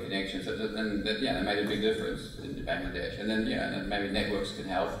 network connections, and that made a big difference in Bangladesh. And then, and maybe networks can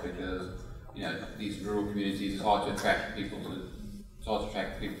help because, you know, these rural communities, it's hard to attract people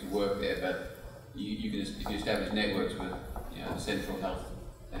to work there, but if you establish networks with, you know, central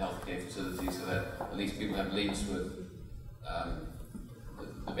healthcare facilities, so that at least people have links with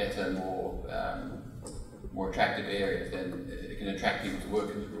the better, more attractive areas, then it can attract people to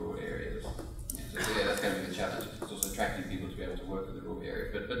work in the rural areas. So that's going to be the challenge. It's also attracting people to be able to work in the rural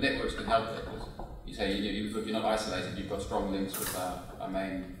areas. But networks can help that because you say you're not isolated. You've got strong links with our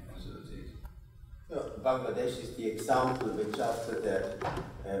main facilities. Bangladesh is the example which, after the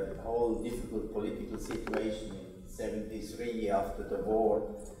whole difficult political situation in '73, after the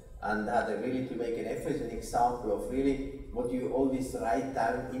war, and had really to make an effort, an example of really what you always write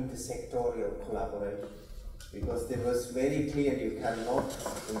down, intersectorial collaboration. Because there was very clear you cannot,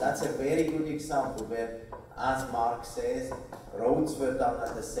 and that's a very good example where, as Mark says, roads were done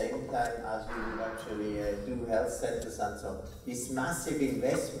at the same time as you would actually do health centers and so on. This massive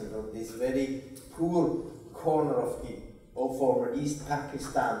investment on this very poor corner of the former East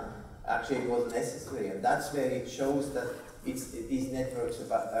Pakistan actually was necessary, and that's where it shows that these networks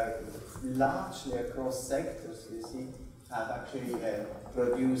largely across sectors, you see, have actually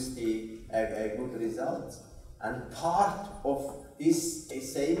produced the good results. And part of this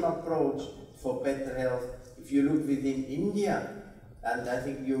same approach for better health, if you look within India, and I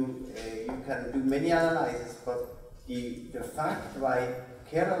think you can do many analyses, but the fact why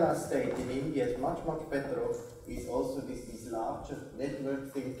Kerala state in India is much better off is also this larger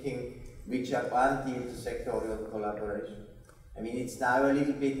network thinking, which are anti-intersectorial collaboration. I mean, it's now a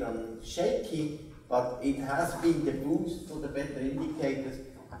little bit shaky, but it has been the boost for the better indicators,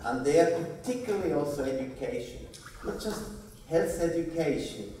 and there particularly also education, not just health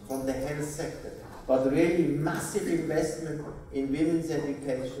education from the health sector, but really massive investment in women's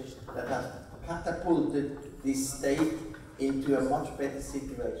education that has catapulted this state into a much better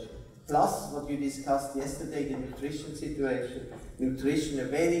situation. Plus, what you discussed yesterday, the nutrition situation, nutrition, a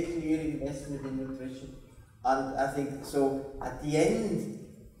very clear investment in nutrition. And I think, so at the end,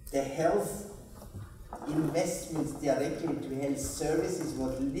 the health investments directly into health services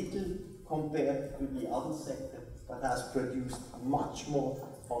was little compared to the other sector, but has produced much more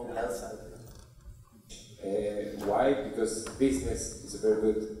on the health side. Why? Because business is a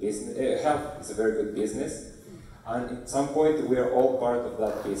very good business, health is a very good business. And at some point, we are all part of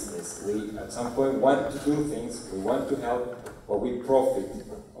that business. We, at some point, want to do things, we want to help, but we profit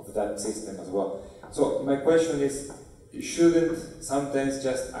of that system as well. So my question is, you shouldn't sometimes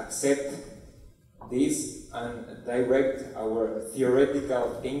just accept this and direct our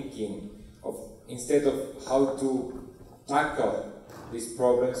theoretical thinking of, instead of how to tackle these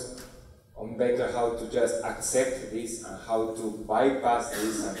problems, on better how to just accept this and how to bypass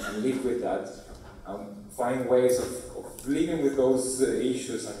this and live with that. Find ways of living with those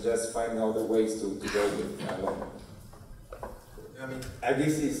issues and just find other ways to go with along. I mean, I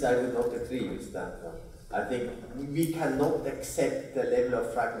would not agree with that one. I think we cannot accept the level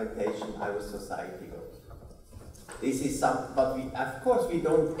of fragmentation our society goes. This is but of course we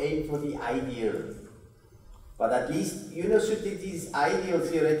don't aim for the ideal. But at least, you know, should these ideal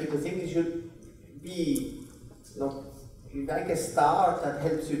theoretical things should be like a star that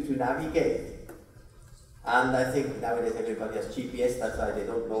helps you to navigate. And I think nowadays everybody has GPS, that's why they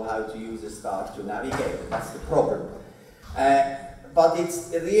don't know how to use a star to navigate. That's the problem. But it's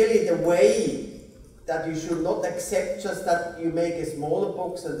really the way that you should not accept just that you make a smaller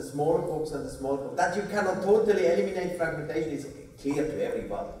box and a smaller box and a smaller box. That you cannot totally eliminate fragmentation is clear to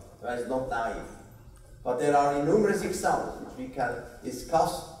everybody. It's not naive. But there are numerous examples which we can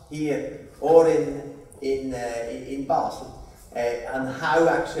discuss here or in Basel, and how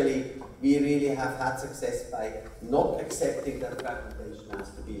actually we really have had success by not accepting that fragmentation has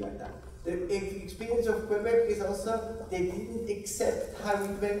to be like that. The experience of Quebec is also, they didn't accept how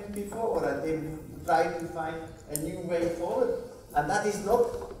it went before, and they tried to find a new way forward. And that is not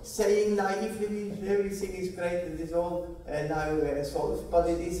saying naively everything is great and is all now solved, but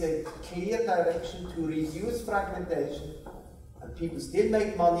it is a clear direction to reduce fragmentation, and people still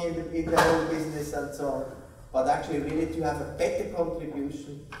make money in their own business and so on, but actually really to have a better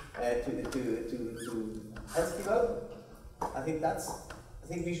contribution to health development. I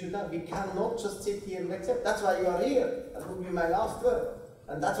think we should not, we cannot just sit here and accept. That's why you are here. That would be my last word.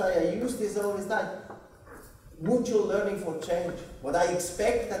 And that's why I use this all this time. Mutual learning for change. What I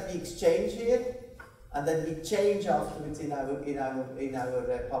expect that we exchange here, and then we change afterwards in our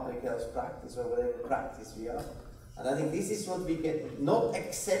public health practice or whatever practice we are. And I think this is what we get, not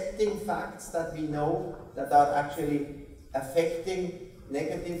accepting facts that we know that are actually affecting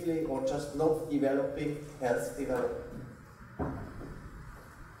negatively or just not developing health development.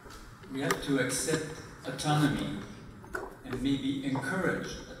 We have to accept autonomy and maybe encourage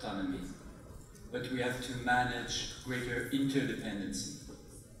autonomy, but we have to manage greater interdependency.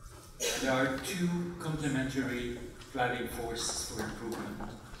 There are two complementary driving forces for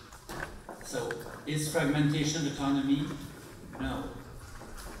improvement. So, is fragmentation autonomy? No.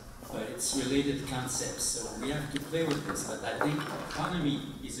 But it's related concepts, so we have to play with this. But I think autonomy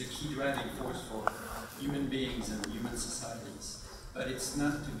is a key driving force for human beings and human societies. But it's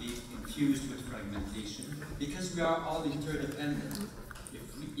not to be confused with fragmentation, because we are all interdependent.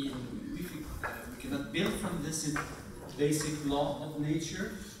 If we cannot build from this basic law of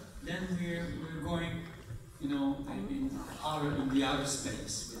nature, then we're going, you know, in the outer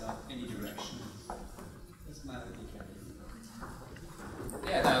space without any direction. That's my idea.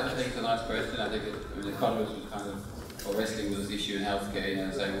 Yeah, no, I think it's a nice question. I think the economist was kind of wrestling with this issue in healthcare, you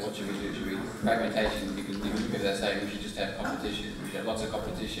know, saying, what should we do? Should we fragmentation? You can look at that saying we should just have competition. We should have lots of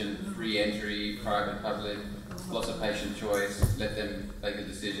competition, free entry, private, public, lots of patient choice, let them make a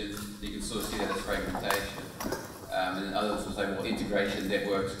decision. You can sort of see that as fragmentation. And then others will say, well, integration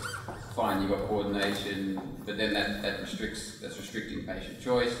networks, fine, you've got coordination, but then that's restricting patient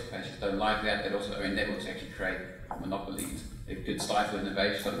choice. Patients don't like that. But also, I mean, networks actually create monopolies. It could stifle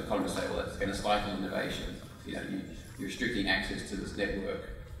innovation. Some economists say, well, that's going to stifle innovation. You know, you're restricting access to this network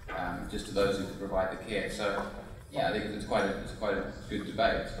just to those who can provide the care. So, yeah, I think it's quite a good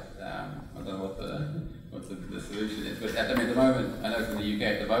debate. I don't know what the solution is, but at the moment, I know from the UK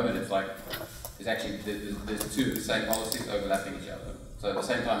at the moment, it's like there's two of the same policies overlapping each other. So at the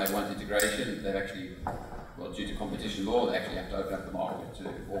same time they want integration, they've actually, well, due to competition law, they actually have to open up the market to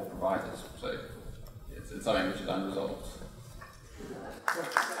all providers. So it's something which is unresolved.